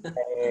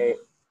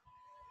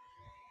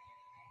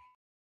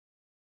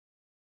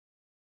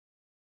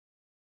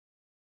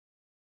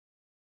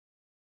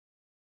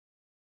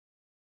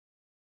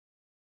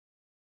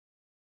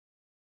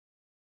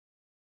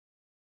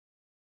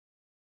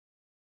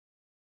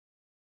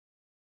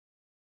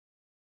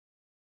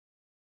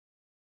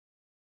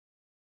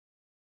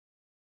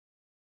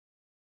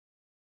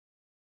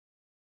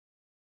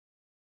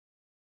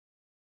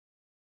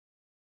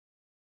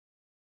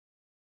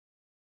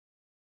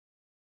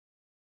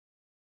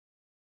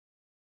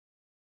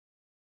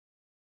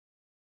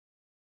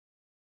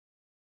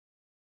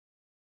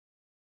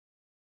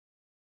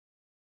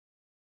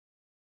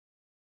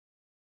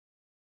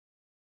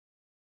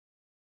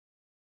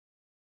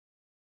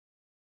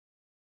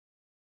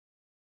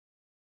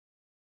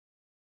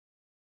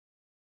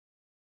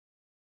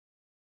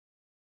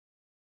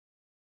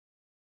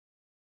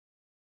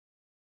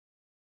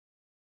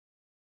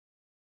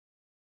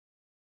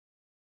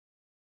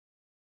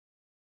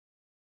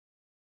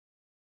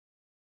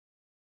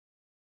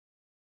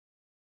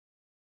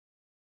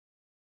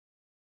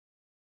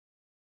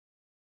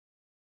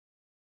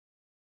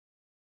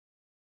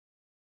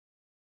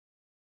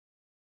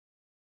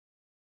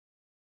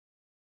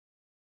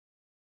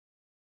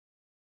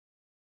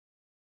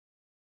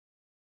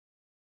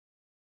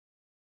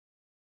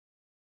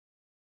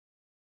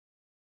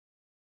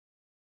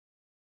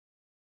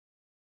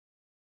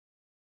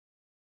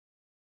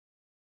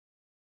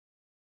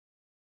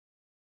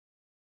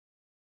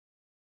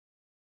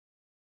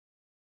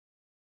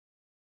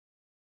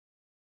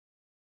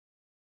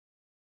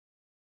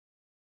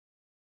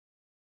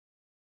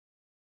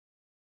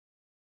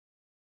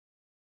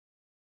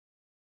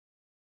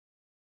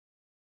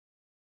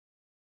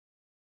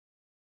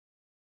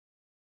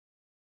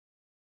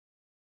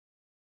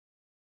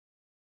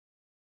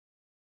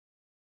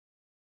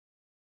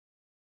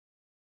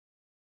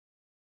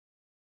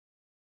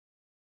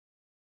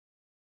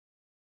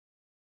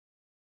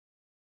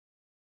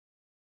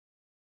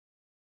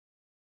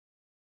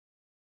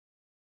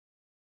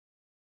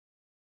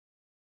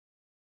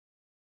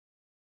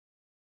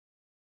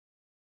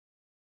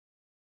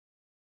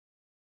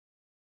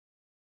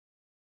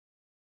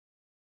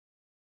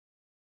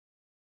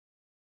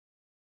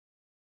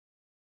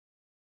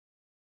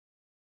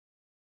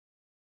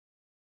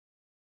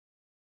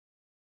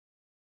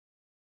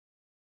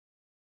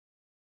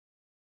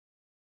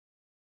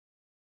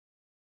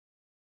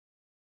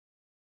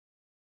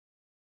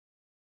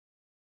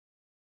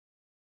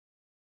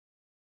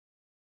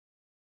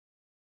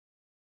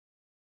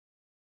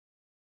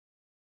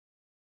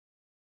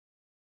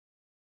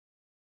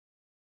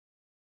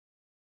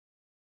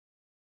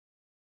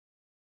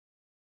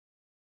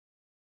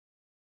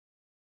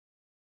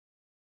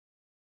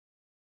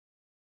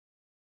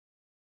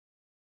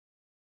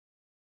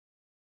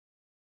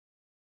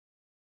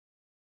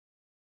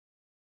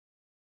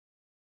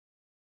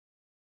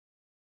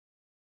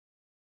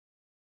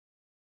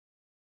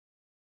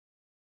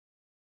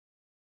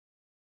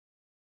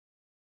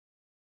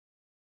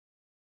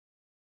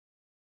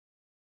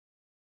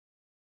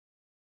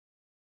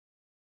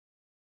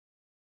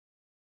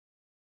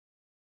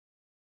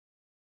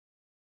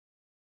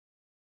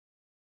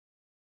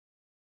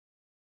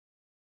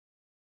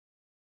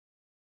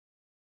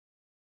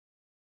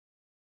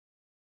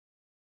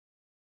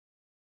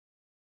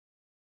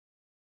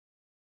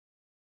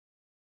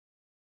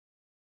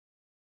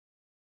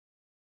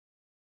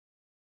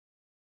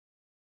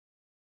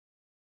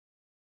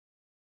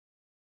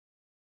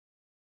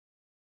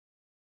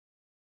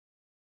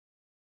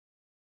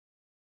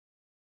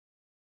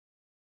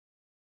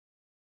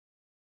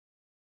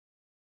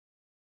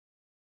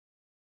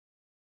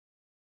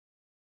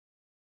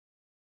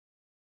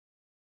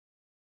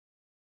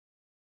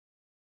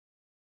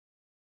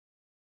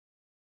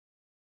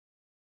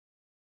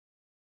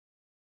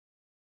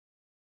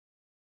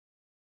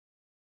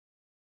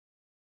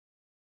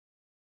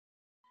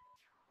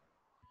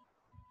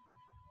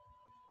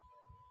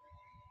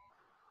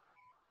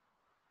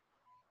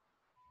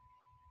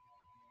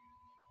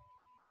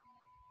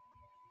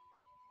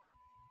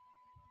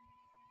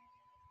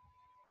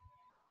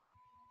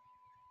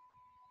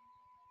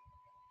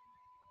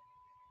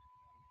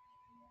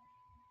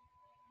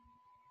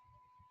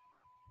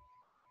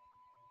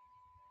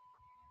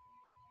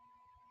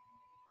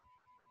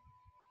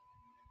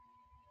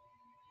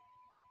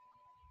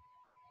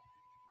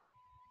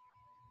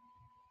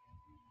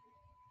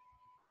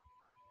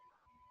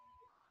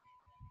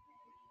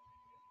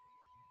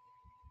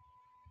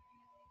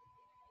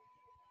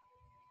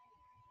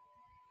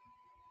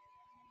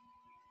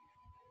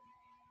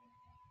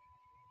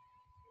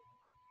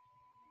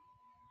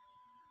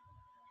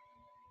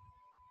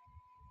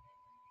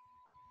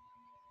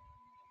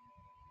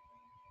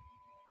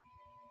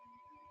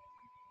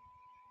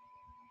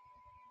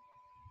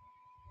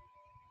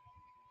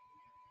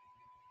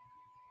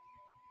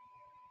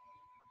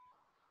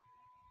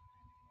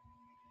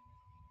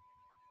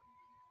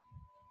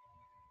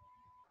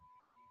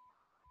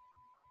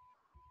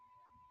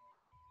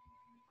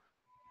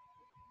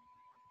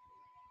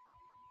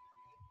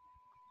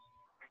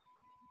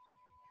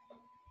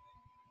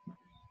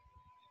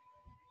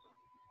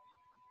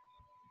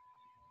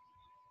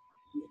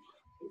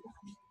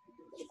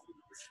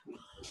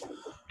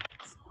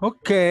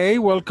 Okay,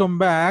 welcome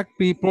back,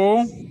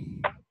 people.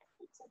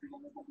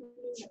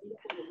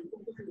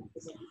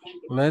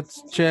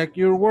 Let's check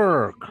your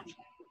work.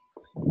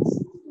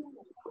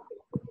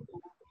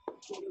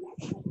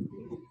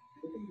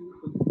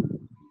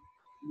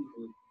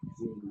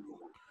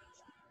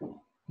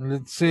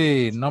 Let's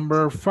see,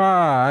 number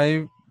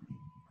 5.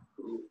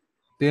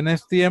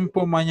 ¿Tienes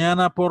tiempo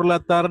mañana por la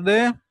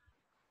tarde?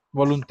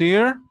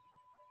 Volunteer?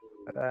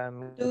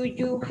 Do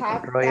you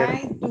have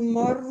time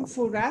tomorrow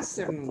for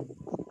afternoon?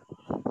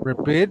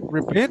 Repeat.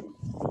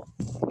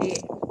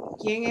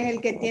 ¿Quién es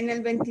el que tiene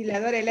el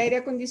ventilador, el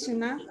aire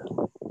acondicionado?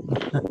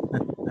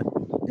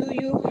 Do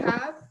you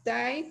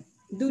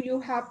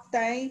have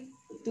time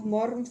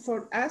tomorrow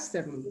for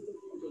afternoon?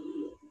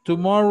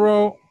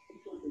 Tomorrow.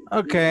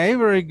 Okay,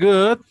 very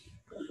good.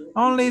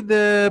 Only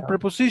the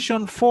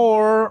preposition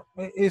for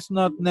is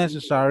not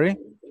necessary.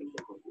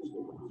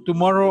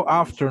 Tomorrow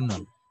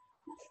afternoon.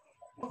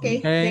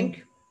 Okay, thank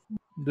you.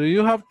 Do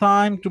you have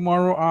time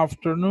tomorrow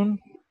afternoon?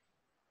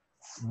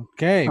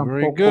 Okay,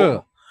 very Tampoco,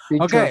 good.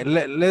 teacher. Okay,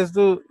 let's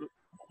do,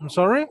 I'm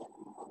sorry?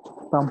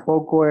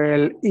 Tampoco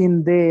el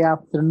in the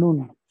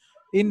afternoon.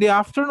 In the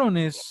afternoon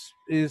is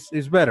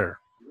better.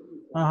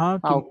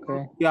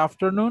 Okay. The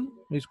afternoon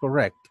is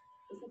correct.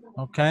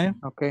 Okay.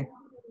 Okay.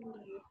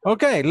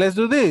 Okay, let's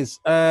do this.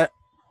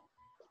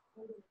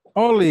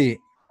 Oli,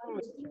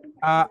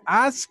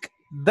 ask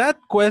that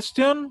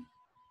question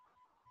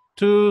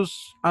to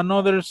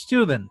another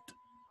student.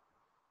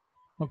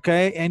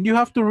 Okay, and you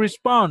have to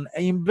respond,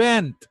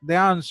 invent the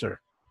answer.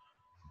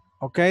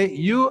 Okay,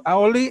 you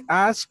only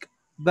ask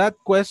that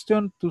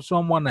question to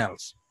someone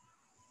else.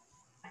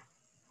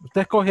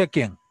 ¿Usted escoge a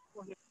quién?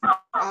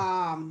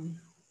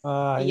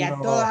 Ya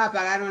todos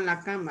apagaron la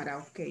cámara,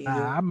 ok.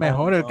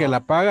 Mejor, el que la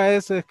paga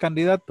ese es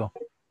candidato.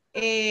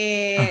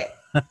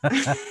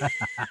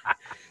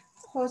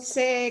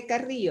 José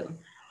Carrillo.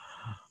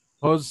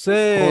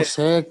 José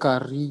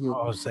Carrillo.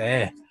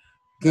 José.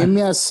 Give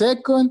me a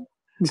second.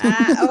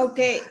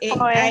 Okay.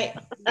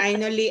 I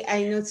not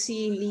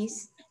see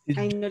Liz.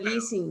 I not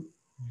listen.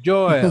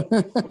 Joel.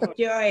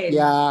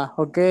 Ya,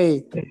 ok.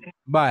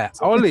 Vaya,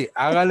 Oli,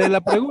 hágale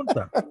la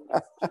pregunta.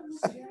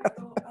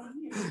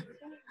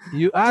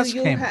 You ask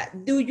him.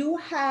 Do you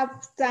have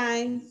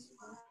time?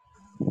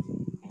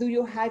 Do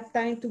you have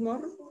time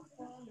tomorrow?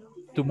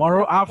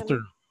 Tomorrow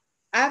afternoon.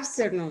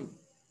 Afternoon.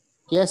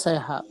 Yes, I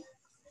have.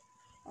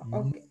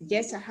 Okay.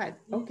 Yes, I have.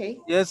 Okay.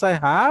 Yes, I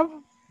have.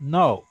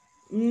 No.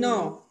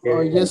 No. Oh,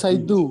 yes, I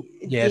do.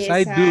 Yes,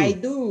 I do. I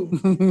do.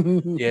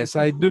 Yes,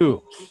 I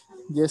do.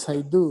 Yes,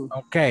 I do.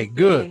 Okay,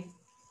 good. Okay.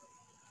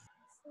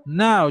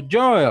 Now,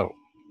 Joel,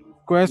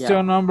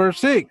 question number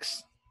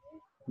 6.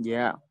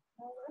 Yeah.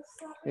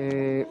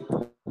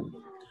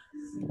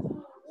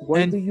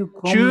 Why do you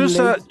come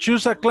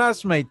choose a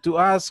classmate to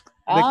ask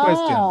the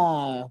question.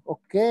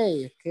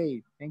 Okay.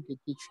 Thank you,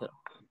 teacher.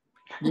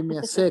 Give me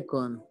a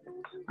second.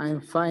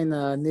 I'm fine,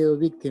 a new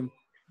victim.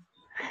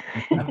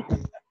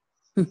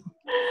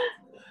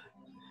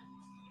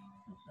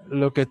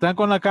 Los que están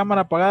con la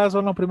cámara apagada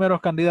son los primeros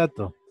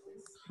candidatos.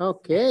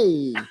 Ok.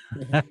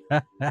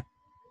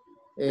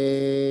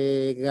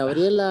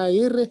 Gabriela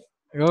Aguirre.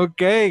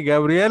 Okay,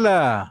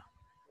 Gabriela.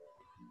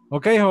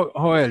 Okay,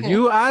 Joel,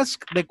 you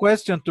ask the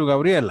question to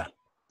Gabriela.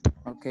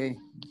 Okay.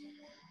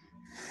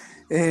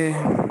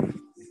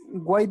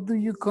 Why do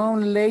you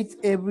come late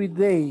every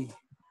day?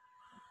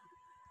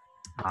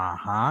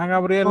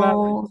 Gabriela.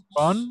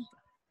 Respond.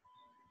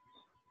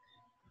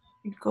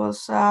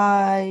 Because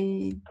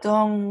I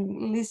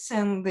don't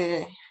listen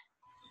the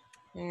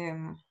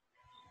El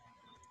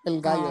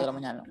gallo de la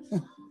mañana.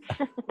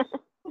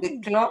 The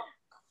clock,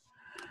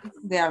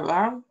 the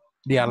alarm.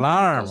 The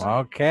alarm,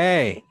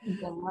 okay.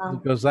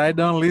 Because I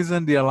don't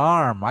listen the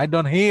alarm. I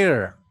don't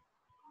hear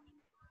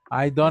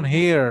the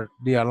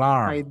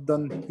alarm. I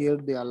don't hear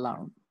the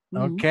alarm.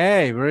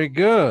 Okay, very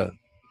good.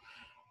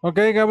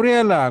 Okay,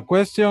 Gabriela,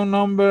 question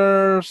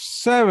number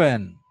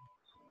 7.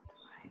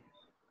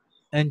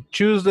 And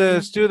choose the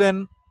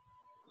student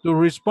to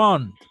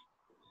respond.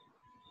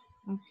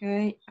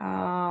 Okay.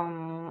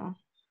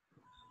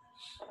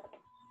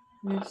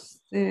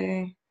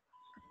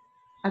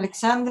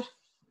 Alexander.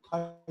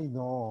 Ay,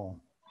 no.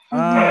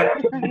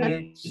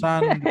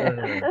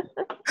 Alexander.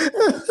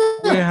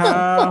 We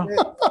have...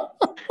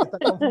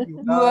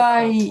 Do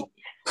I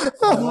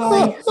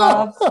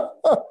have...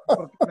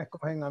 ¿Por qué me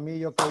escogen a mí?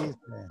 ¿Yo qué hice?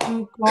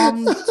 To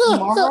come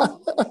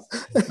tomorrow?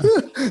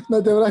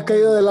 No te habrás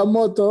caído de la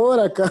moto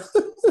ahora acá.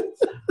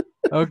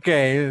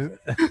 Okay.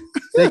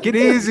 Take it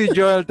easy,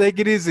 Joel.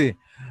 Take it easy.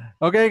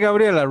 Okay,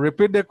 Gabriela,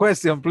 repeat the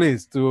question,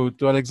 please, to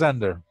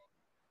Alexander.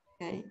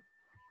 Okay.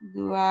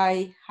 Do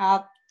I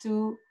have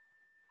to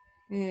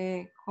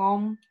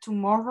come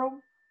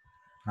tomorrow?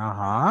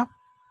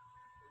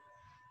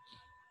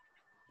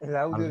 El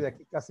audio de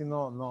aquí casi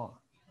no.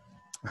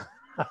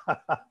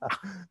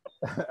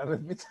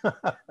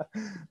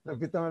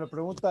 Repítame la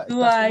pregunta.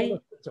 Why?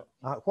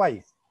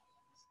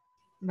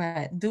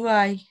 Do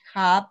I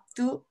have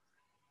to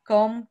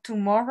come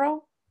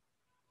tomorrow?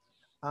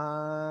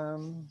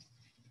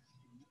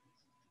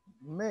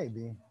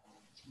 Maybe.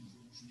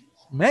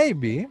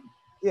 Maybe.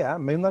 Yeah,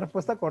 una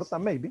respuesta corta,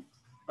 maybe.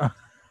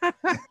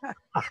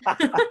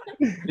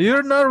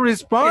 You're not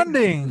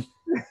responding.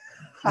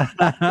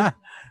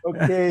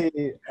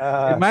 Okay.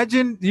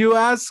 Imagine you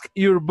ask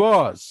your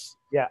boss.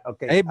 Yeah,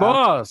 okay. Hey,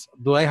 boss,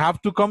 do I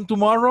have to come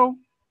tomorrow?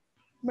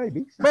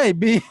 Maybe.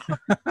 Maybe.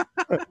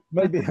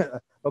 Maybe.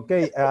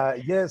 Okay.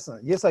 Yes,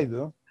 I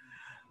do.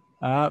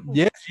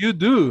 Yes, you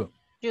do.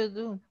 You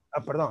do.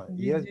 Perdón.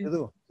 Yes, you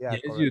do. Yeah,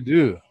 yes, correct. you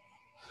do.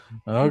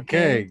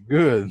 Okay,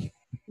 good.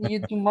 You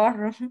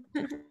tomorrow. Puedo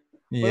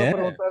Yeah.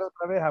 preguntar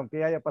otra vez, aunque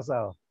ya haya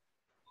pasado.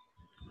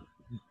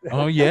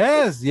 Oh,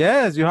 yes,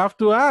 you have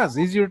to ask.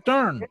 It's your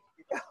turn.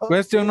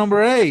 Question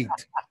number 8.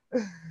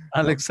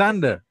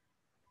 Alexander.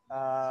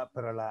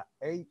 Pero la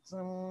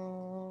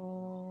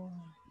 8,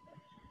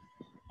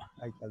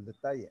 ahí está el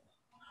detalle.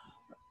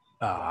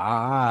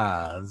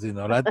 Si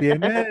no la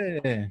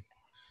tiene.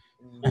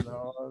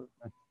 No,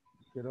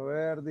 quiero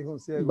ver, dijo un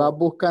ciego. Va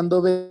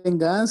buscando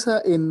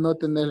venganza en no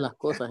tener las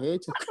cosas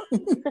hechas.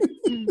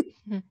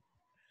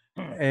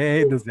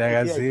 No se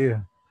haga así.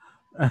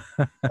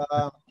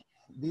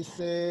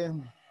 Dice...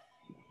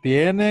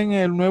 ¿Tienen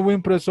el nuevo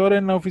impresor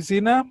en la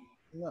oficina?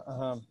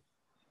 Ajá.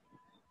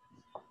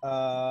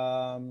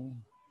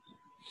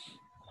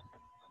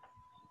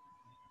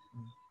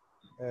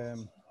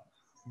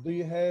 Do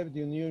you have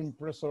the new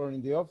impressor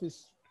in the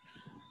office?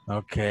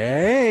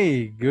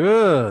 Okay,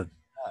 good.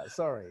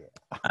 Sorry.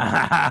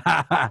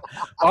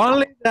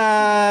 Only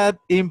that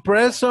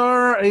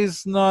impressor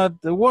is not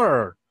the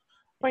word.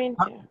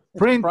 Printer.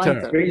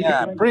 Printer.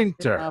 Yeah,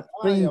 printer.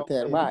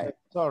 Printer, right.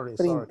 Sorry.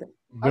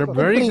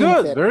 Very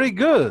good, very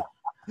good.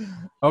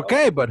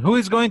 Okay, but who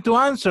is going to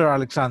answer,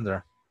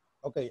 Alexander?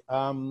 Okay.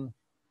 Wait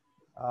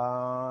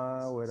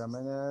a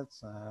minute.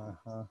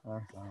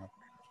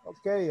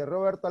 Okay,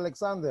 Roberto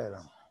Alexander.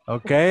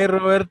 Okay,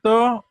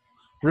 Roberto.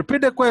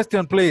 Repeat the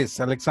question, please,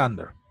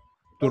 Alexander.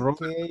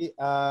 Okay.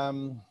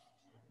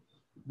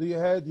 Do you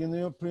have the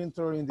new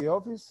printer in the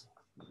office?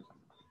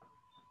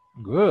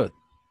 Good.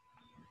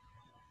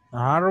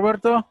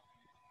 Roberto.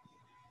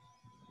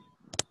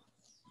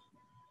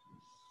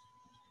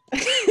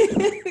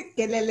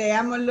 Que le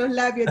leamos los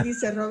labios,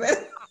 dice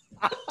Roberto.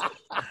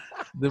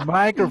 The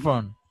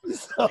microphone.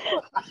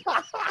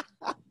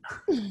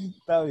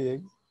 Está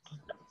bien.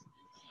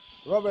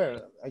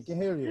 Robert, I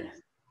can hear you.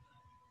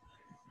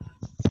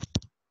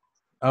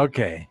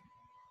 Okay.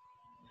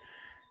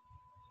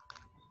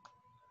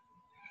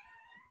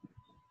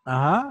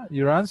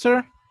 Your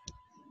answer?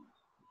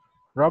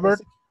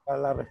 Robert?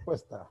 La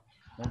respuesta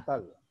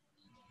mental.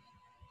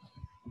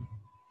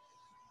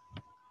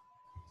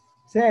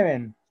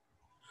 7.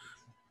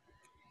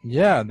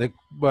 Yeah,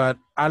 but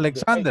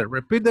Alexander,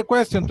 repeat the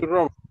question to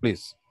Robert,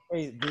 please.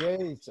 Hey,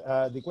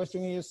 the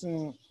question is,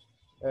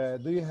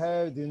 do you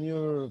have the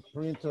new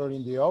printer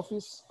in the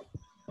office?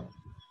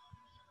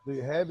 Do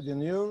you have the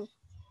new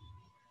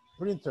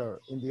printer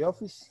in the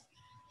office?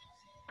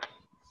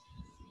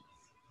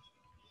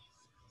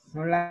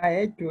 No la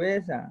he hecho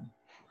esa.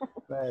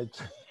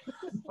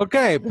 Ok,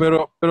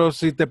 pero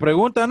si te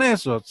preguntan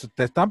eso,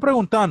 te están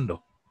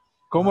preguntando,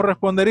 ¿cómo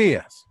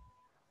responderías?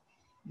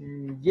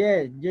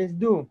 Yes,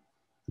 do.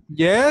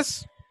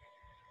 Yes?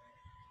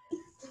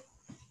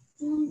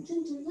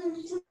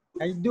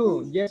 I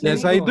do.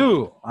 Yes, I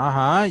do.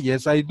 Ajá,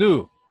 yes, I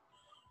do.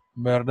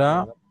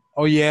 ¿Verdad?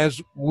 O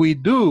yes, we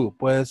do,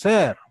 puede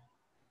ser.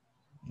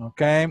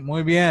 Ok,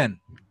 muy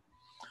bien.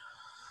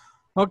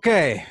 Ok.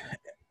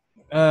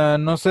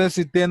 No sé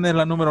si tiene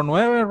la número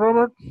 9,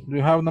 Robert. Do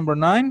you have number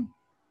 9?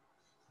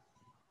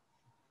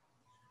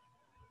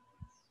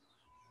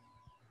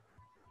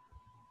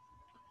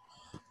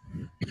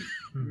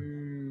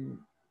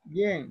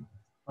 Bien.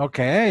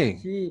 Okay.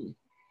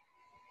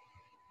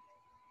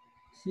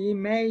 She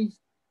makes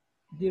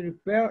the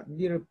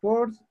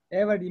reports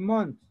every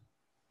month.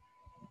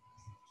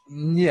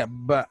 Yeah,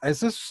 but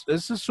esa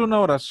es una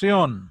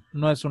oración,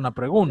 no es una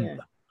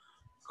pregunta.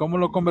 ¿Cómo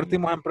lo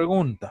convertimos en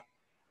pregunta?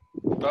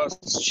 Does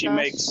she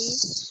make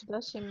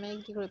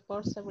the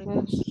reports every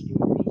month?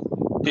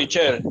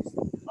 Teacher,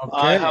 okay.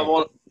 I have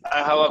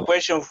a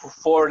question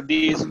for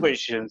these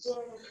questions.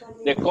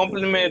 The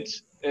complement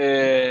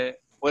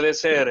puede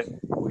ser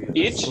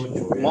each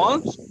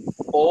month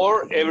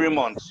or every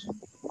month.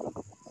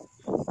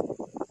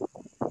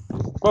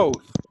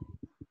 Both.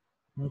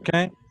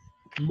 Okay.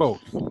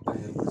 Both.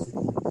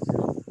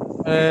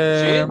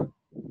 Yeah,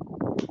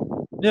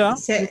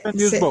 you can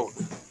use both.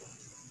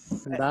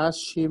 Does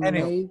she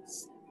make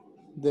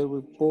the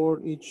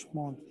report each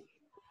month?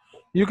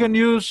 You can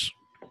use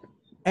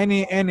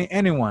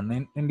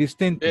anyone in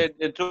distinct.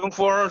 The two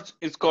forms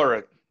is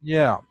correct.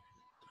 Yeah.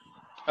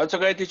 That's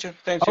okay, teacher.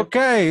 Thank you.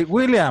 Okay,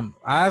 William,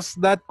 ask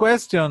that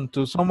question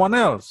to someone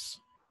else.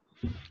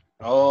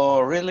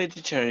 Oh, really,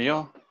 teacher?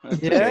 Yo.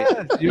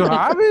 Yes, you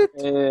have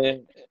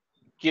it.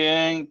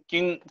 ¿Quién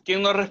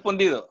no ha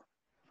respondido?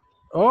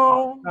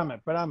 Oh.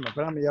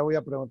 Espérame, ya voy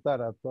a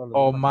preguntar a todos los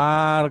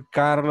Omar, demás.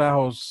 Carla,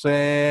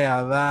 José,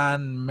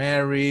 Adán,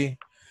 Mary.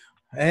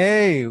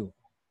 Hey,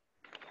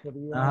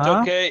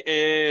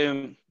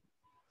 Okay.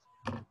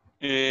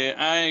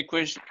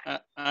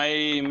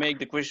 I make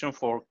the question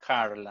for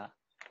Carla.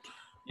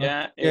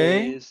 Yeah,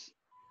 Okay. is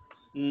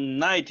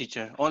 9,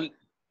 teacher. Only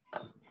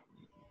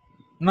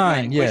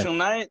 9, yes. Question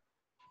 9.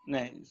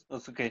 9.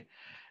 That's okay.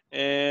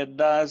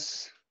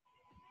 Does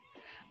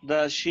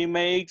she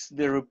makes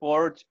the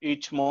report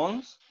each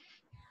month?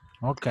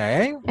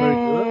 Okay, very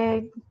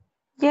good.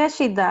 Yes,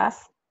 she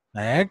does.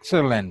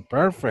 Excellent,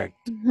 perfect.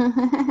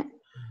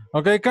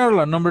 Okay,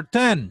 Carla, number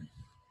 10.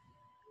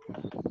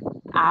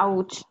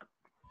 Ouch.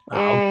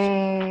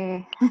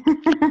 Ouch.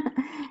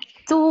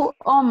 To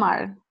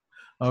Omar.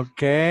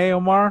 Okay,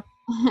 Omar.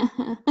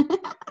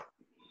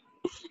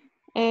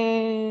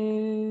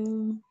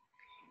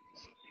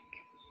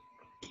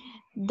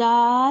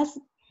 Does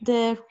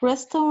the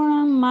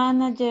restaurant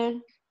manager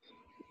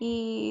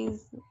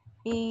is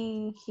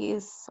in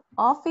his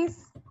office?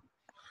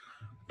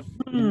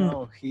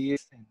 No, he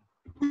isn't.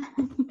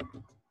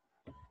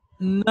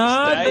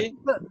 No,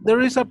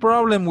 there is a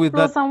problem with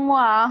that. Está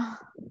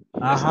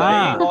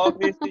en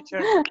office,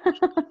 teacher.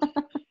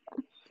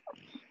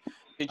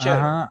 Teacher.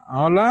 Ajá.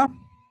 Hola.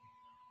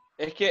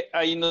 Es que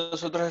ahí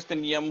nosotros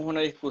teníamos una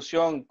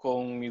discusión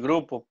con mi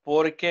grupo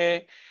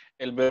porque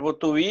el verbo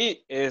to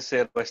be es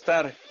ser o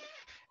estar.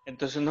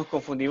 Entonces nos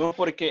confundimos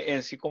porque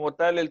en sí como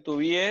tal el to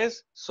be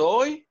es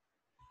soy,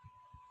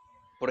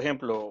 por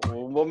ejemplo,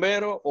 un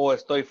bombero o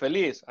estoy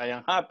feliz, I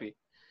am happy.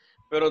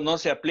 Pero no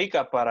se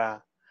aplica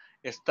para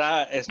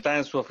está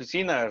en su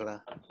oficina,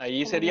 ¿verdad?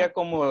 Ahí sería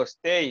como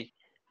stay.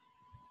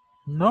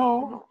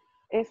 No.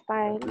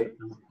 Está él.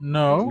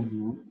 No.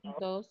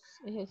 Dos.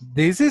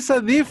 This is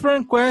a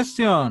different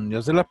question.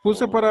 Yo se las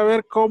puse para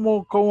ver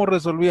cómo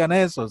resolvían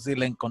eso, si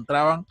le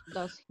encontraban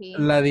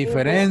la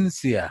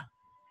diferencia.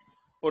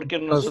 Porque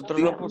nosotros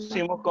lo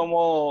pusimos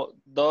como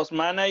dos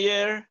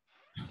manager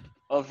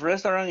of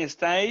restaurant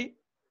stay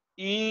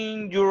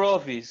in your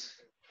office.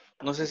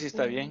 No sé si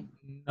está bien.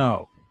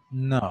 No,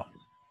 no.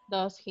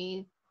 Does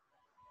he?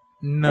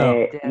 No.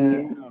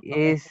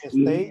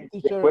 Stay,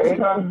 teacher,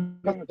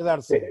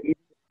 quedarse.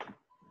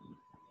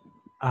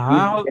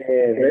 Ajá.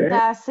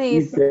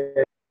 Is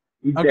the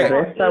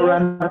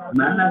restaurant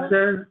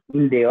manager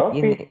in the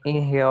office?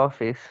 In her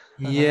office.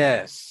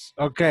 Yes.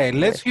 Okay.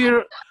 Let's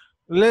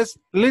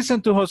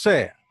listen to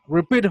Jose.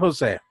 Repeat,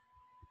 Jose.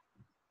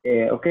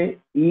 Okay.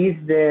 Is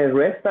the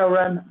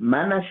restaurant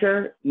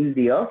manager in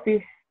the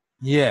office?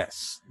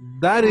 Yes.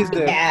 That is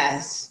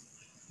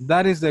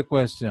the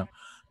question.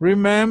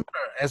 Remember,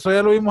 eso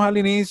ya lo vimos al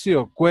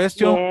inicio.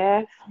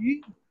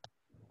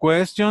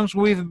 Questions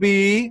with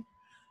be.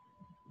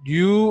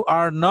 You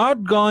are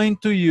not going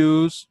to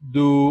use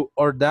do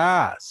or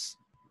does.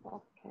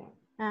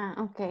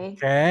 Okay.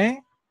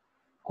 Okay.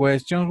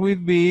 Questions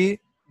with be.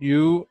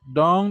 You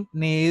don't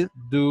need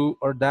do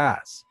or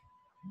does.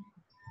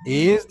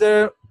 Is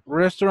the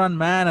restaurant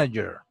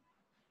manager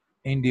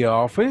in the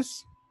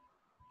office?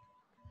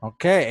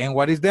 Okay, and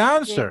what is the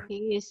answer? Yes,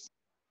 he is.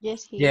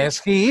 Yes,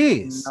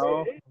 he is.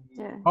 No.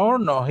 Oh,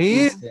 no,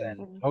 he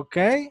isn't.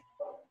 Okay.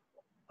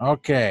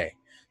 Okay.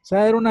 O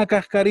sea, era una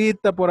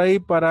cascarita por ahí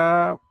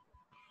para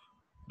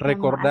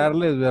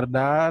recordarles,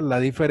 ¿verdad? La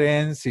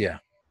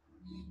diferencia.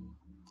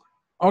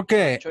 Ok.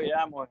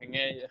 Chollamos en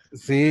ella.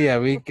 Sí, ya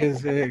vi que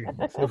se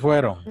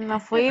fueron.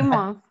 Nos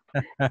fuimos.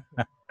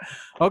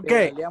 Ok.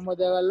 Salíamos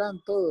de galán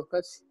todos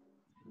casi.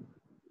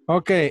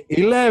 Ok,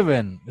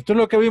 11. Esto es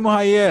lo que vimos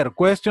ayer.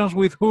 Questions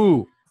with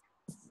who.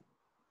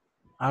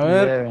 A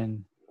ver,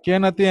 11.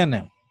 ¿quién la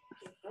tiene?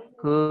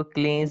 Who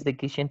cleans the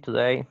kitchen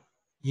today?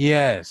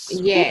 Yes.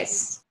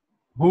 Yes.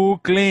 Who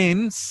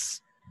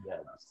cleans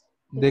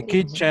the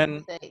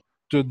kitchen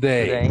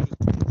today?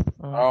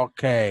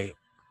 Ok.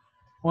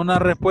 ¿Una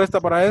respuesta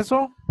para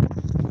eso?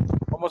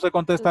 ¿Cómo se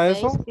contesta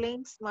eso?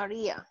 Cleans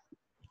María.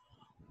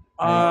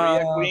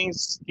 María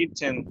cleans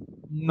kitchen.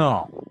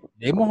 No.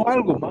 Dimos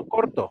algo más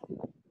corto.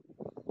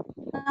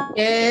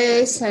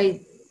 Yes,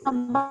 I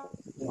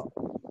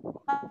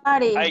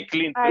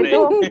clean I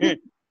today.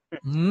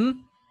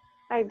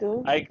 I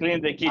do. I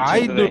clean the kitchen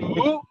I today.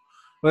 do.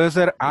 Puede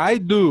ser I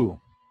do.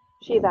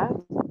 She does.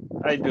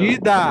 I do. He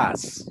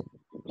does.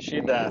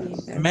 She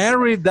does.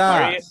 Mary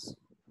does.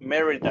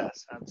 Mary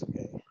does. That's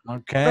okay.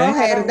 Okay.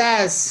 Roger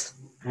does.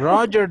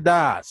 Roger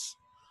does.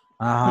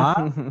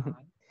 Uh-huh.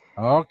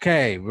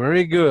 Okay,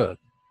 very good.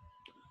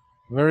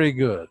 Very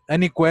good.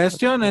 Any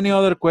question? Any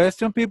other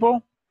question,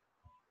 people?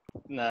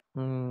 No.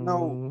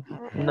 No,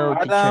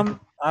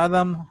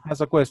 Adam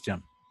has a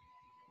question.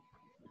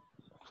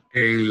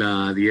 En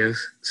la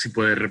 10, si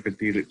puede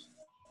repetir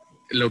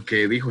lo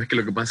que dijo, es que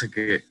lo que pasa es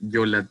que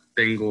yo la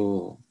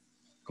tengo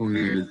con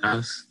el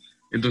das,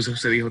 entonces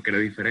usted dijo que era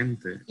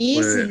diferente.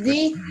 Is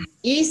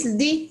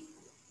the.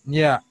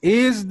 Yeah,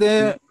 is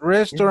the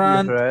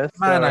restaurant,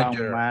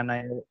 manager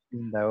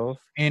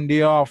in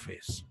the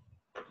office?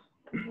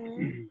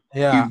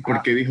 Yeah. ¿Y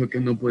por qué dijo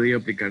que no podía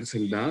aplicarse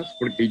el das?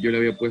 Porque yo le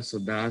había puesto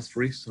das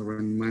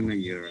restaurant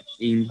manager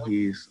in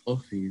his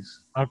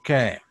office.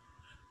 Okay.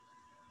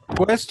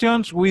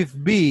 Questions with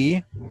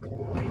be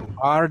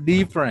are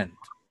different.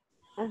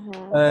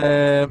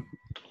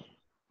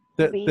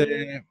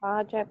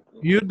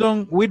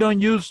 We don't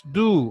use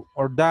do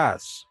or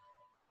does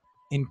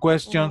in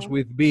questions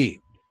with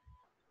be.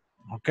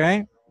 Ok.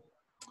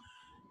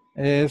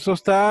 Eso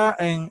está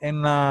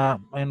en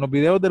los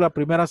videos de la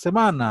primera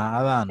semana,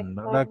 Adán,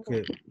 ¿verdad?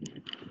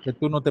 Que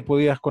tú no te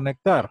podías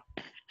conectar.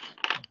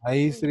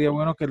 Ahí sería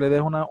bueno que le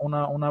des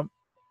una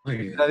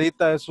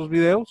miradita a esos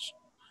videos,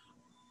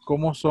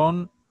 cómo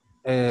son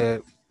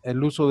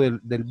el uso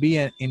del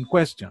be in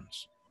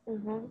questions.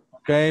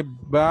 Okay,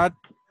 but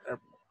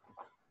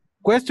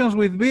questions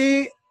with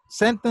be,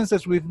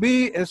 sentences with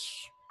be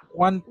es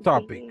one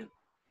topic.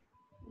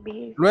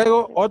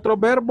 Luego, otros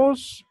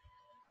verbos,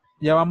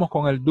 ya vamos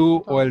con el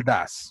do o el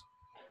does.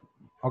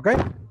 Okay?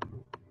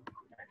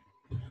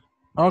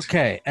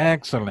 Okay,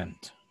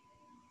 excellent.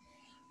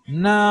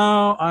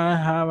 Now I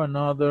have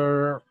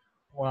another,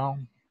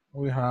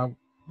 we have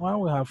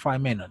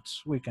 5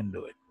 minutes. We can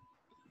do it.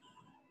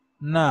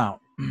 Now,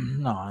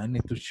 no, I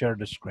need to share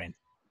the screen.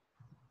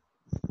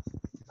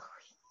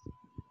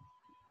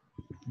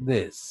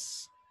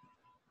 This.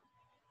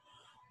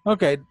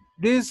 Okay,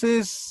 this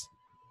is,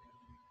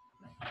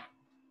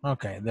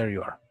 okay, there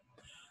you are.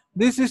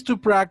 This is to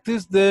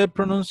practice the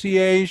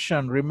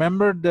pronunciation.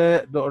 Remember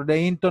the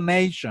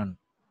intonation.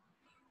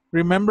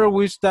 Remember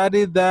we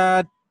studied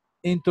that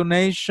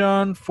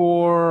intonation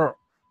for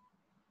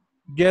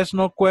yes,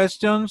 no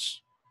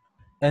questions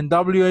and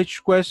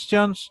WH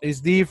questions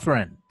is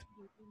different.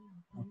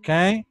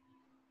 Okay?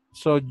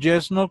 So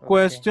yes, no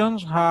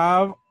questions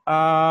have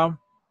a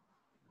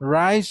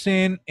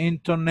rising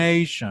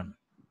intonation.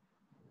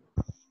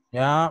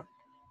 Yeah.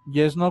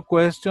 Yes, no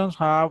questions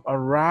have a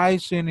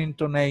rising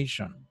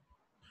intonation.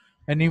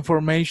 And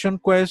information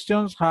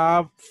questions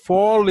have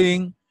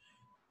falling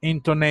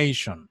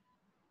intonation.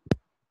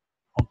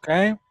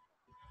 Okay?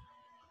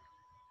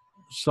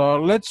 So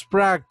let's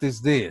practice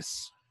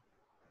this.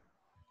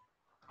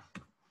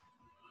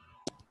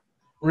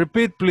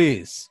 Repeat,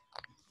 please.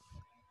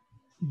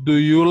 Do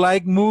you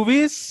like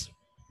movies?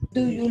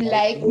 Do you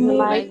like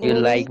movies? Do you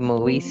like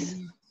movies?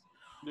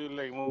 Do you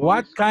like movies?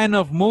 What kind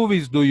of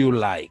movies do you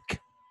like?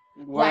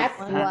 What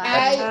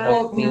type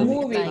of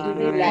movie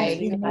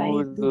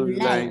do you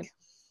like?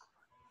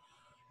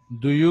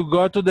 Do you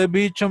go to the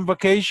beach on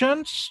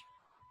vacations?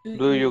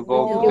 Do you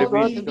go to the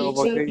beach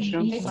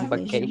on vacation?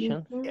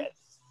 Vacation? Yes.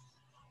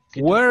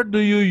 Where do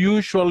you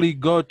usually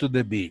go to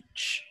the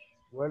beach?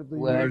 Where do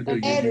you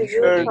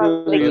usually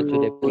go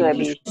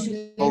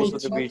to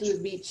the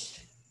beach?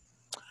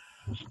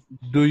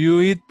 Do you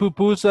eat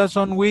pupusas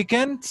on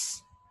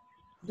weekends?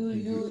 Do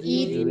you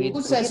eat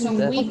pupusas on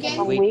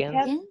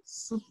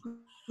weekends?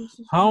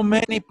 How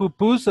many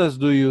pupusas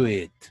do you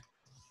eat?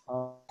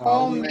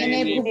 How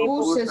many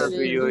pupusas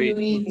do you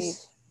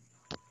eat?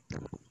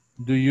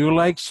 Do you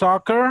like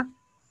soccer?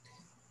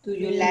 Do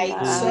you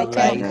like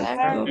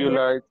soccer? Do you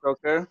like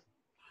soccer?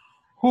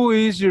 Who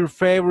is your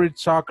favorite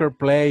soccer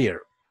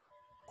player?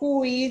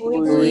 Who is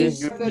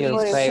your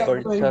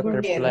favorite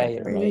soccer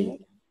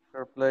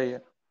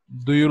player?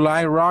 Do you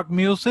like rock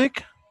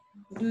music?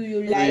 Do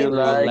you Do you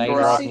like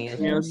rock music?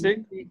 music?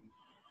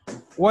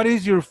 What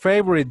is your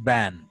favorite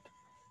band?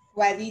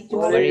 What is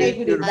your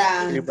favorite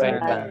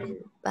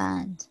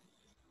band?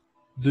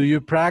 Do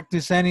you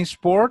practice any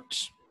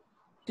sports?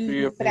 Do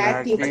you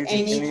practice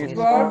any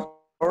sport?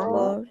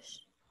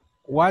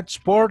 What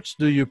sports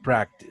do you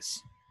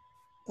practice?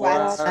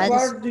 What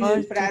sport do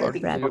you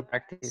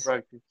practice?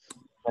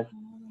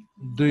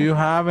 Do you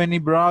have any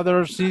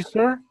brother or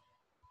sister?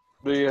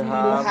 Do you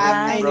have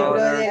any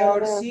brother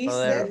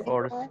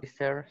or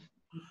sister?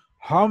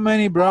 How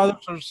many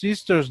brothers or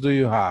sisters do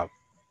you have?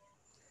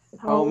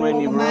 How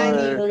many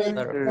brothers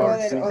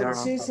or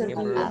sisters do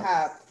you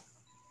have?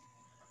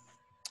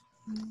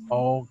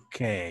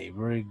 Okay,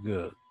 very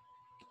good.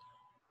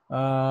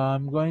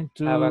 I'm going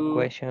to have a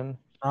question.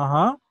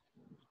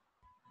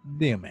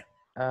 Dime.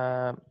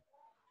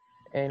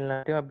 En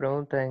la última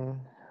pregunta, en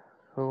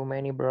how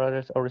many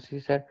brothers or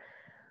sisters,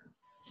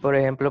 por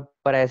ejemplo,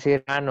 para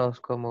decir hermanos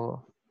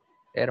como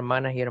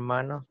hermanas y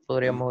hermanos,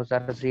 podríamos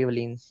usar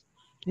siblings.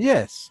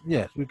 Yes,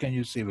 we can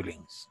use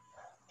siblings.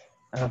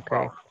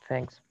 Okay,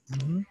 thanks.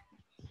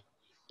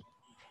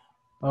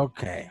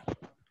 Okay.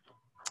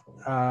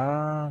 ¿Qué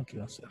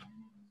va a hacer?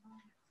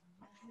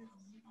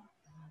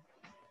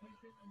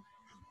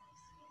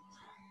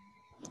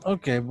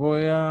 Okay,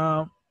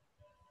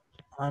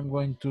 I'm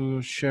going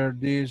to share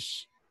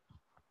this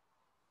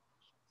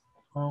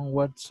on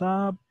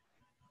WhatsApp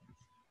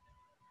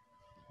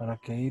para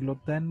que ahí lo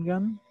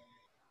tengan.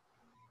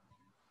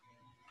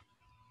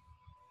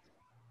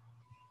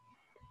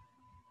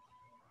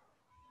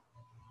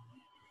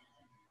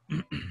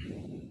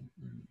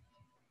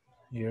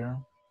 Here.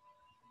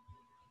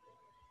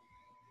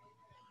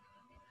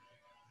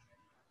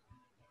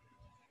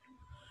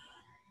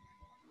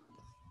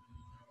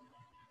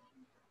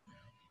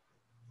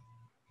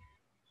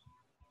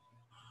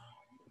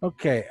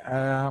 Okay,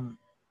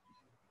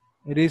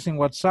 it is in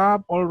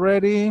WhatsApp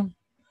already,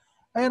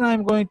 and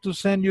I'm going to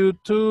send you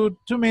two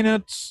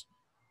minutes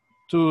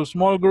to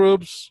small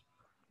groups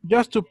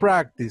just to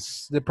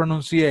practice the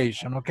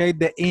pronunciation, okay?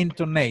 The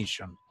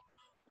intonation.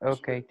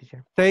 Okay,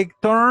 teacher. Take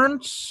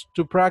turns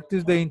to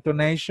practice the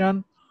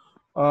intonation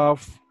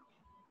of,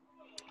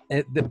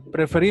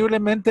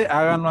 preferiblemente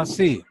háganlo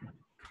así.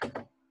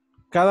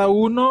 Cada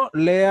uno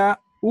lea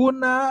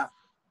una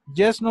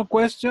yes, no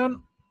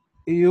question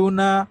y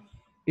una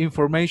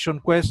information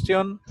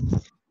question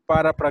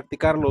para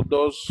practicar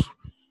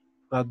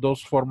las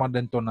dos formas de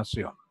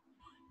entonación.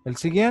 El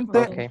siguiente,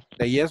 Okay.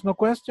 the yes, no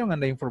question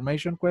and the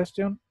information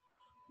question,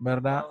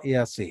 ¿verdad? Y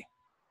así.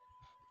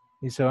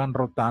 Y se van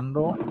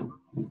rotando.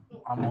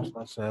 Vamos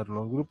a hacer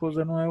los grupos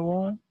de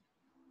nuevo.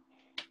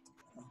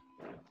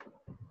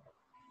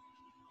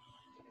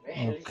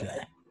 Ok.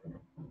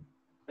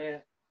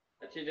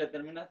 ¿Ya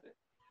terminaste?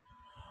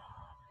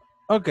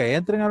 Ok,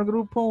 entren al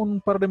grupo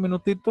un par de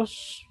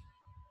minutitos.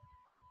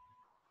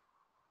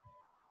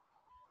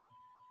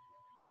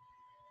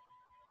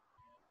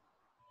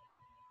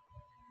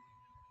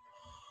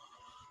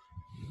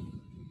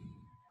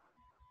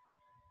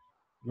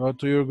 Go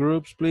to your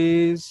groups,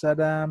 please,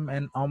 Adam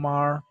and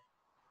Omar.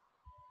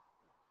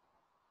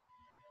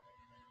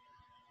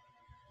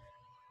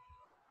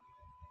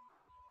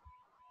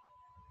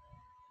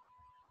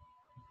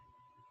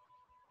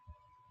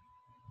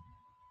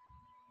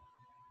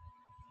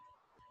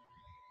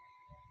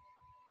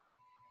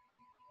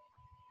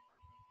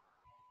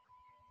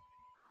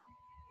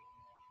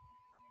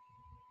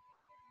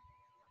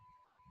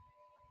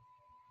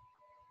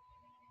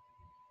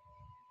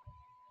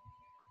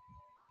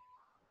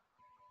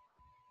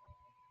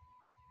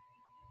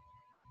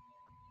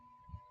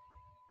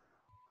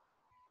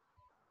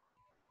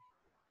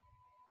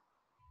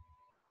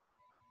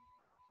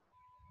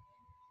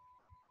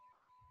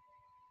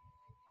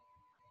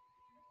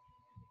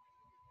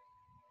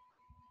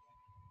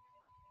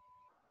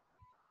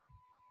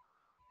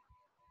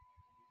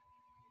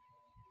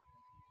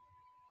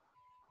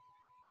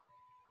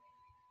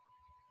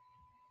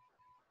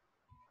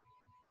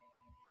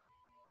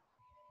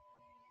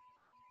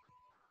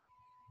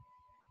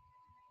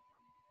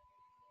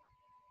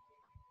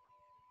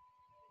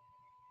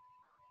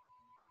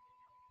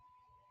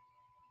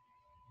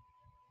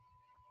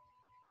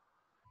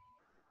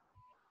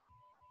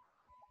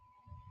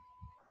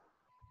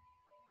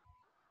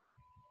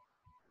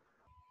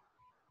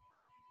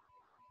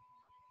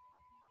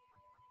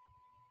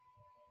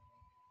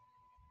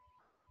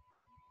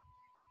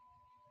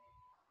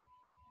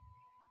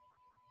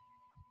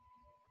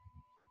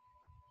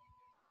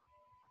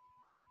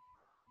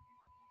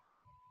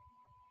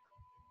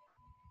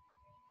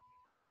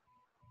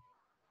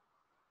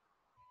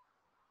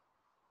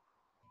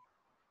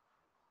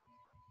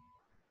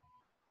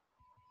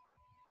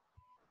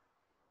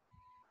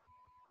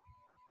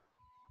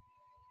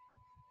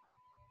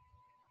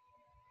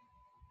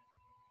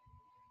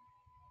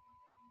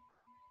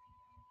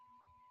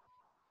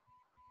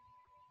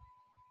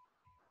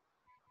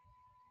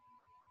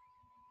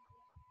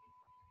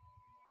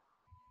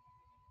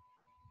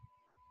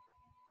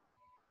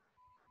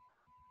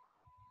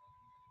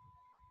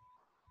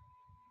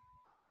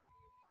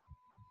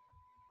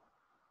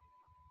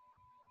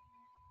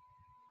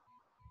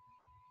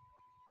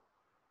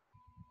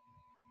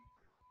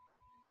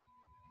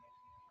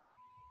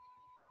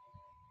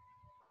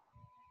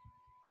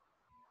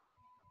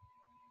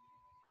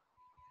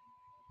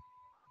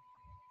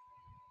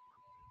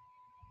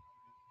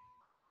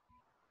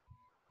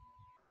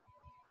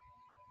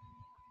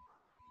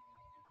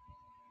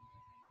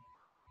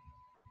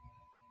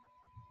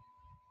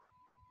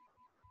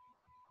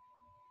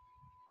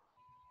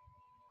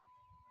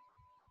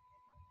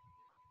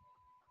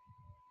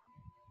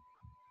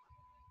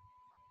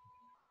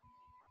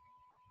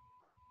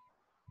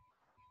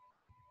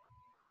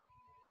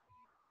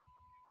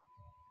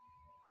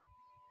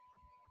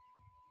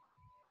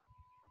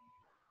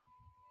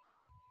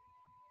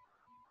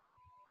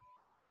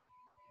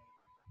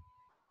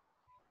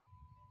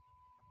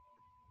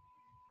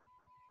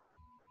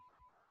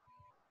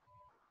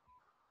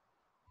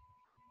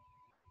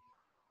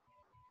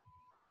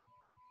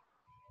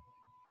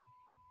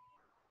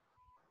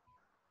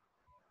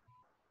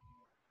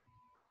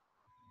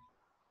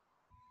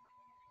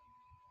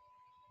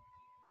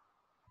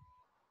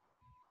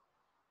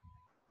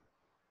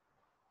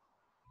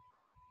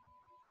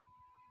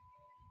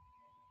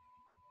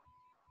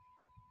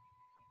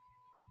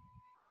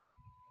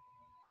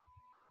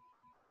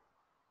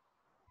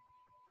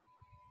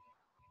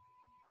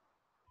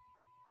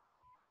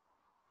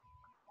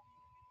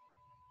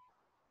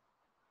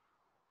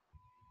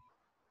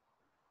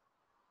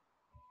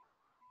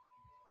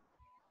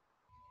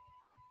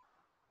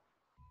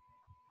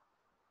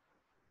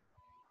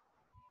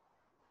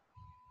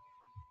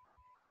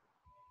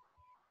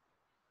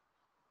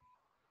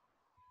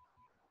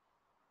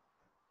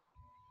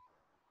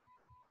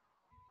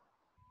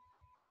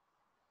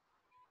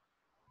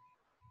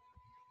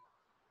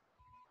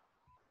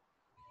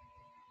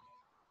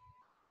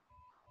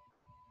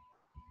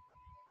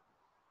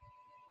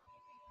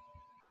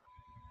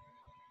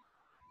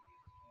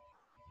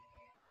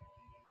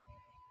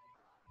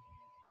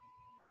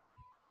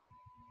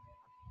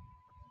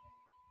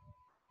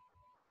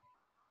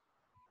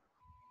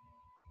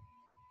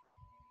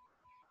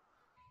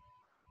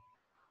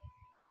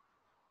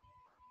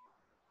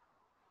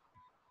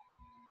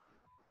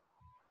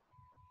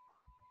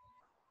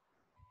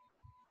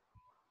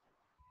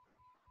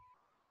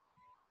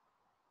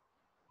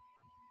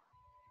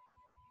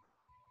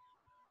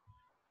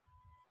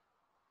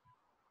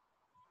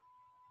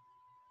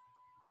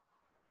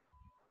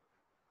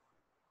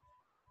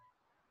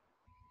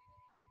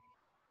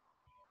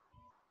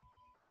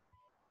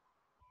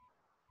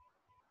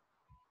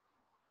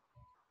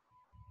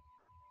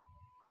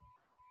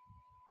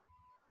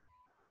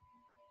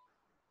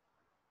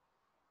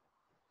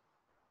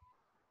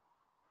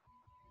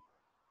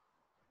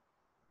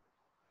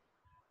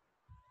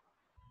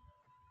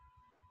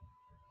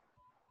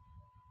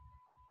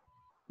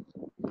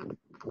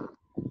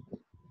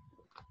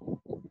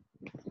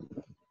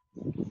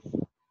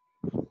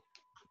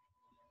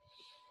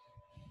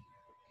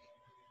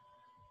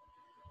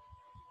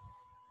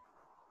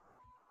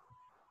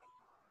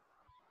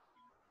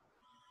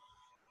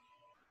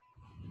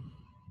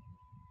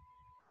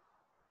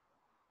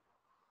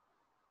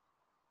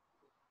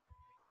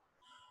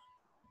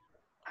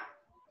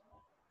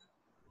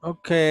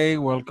 Okay,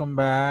 welcome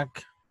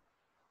back.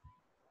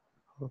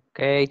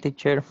 Okay,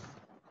 teacher.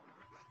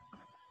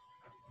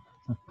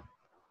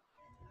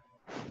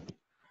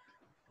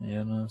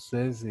 Yo no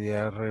sé si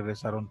ya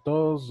regresaron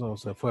todos o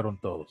se fueron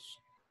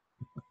todos.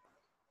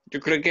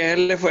 Yo creo que a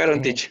él le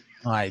fueron, teacher.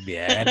 Ay,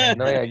 bien.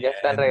 No, ya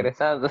están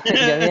regresando.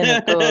 Ya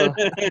viene todo.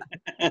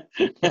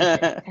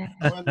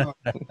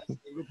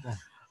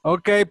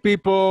 Okay,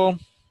 people.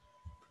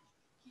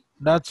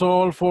 That's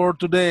all for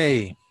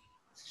today.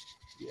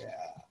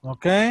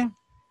 Okay?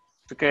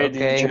 Okay,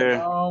 teacher.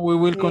 We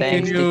will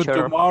continue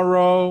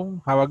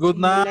tomorrow. Have a good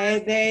night.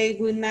 Nice day.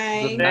 Good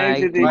night. Good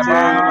night.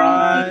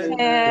 Bye-bye. See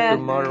you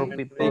tomorrow,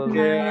 people. Take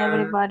care.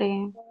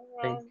 Everybody.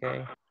 Take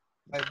care.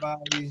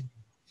 Bye-bye.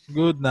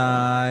 Good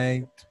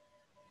night.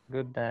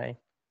 Good night.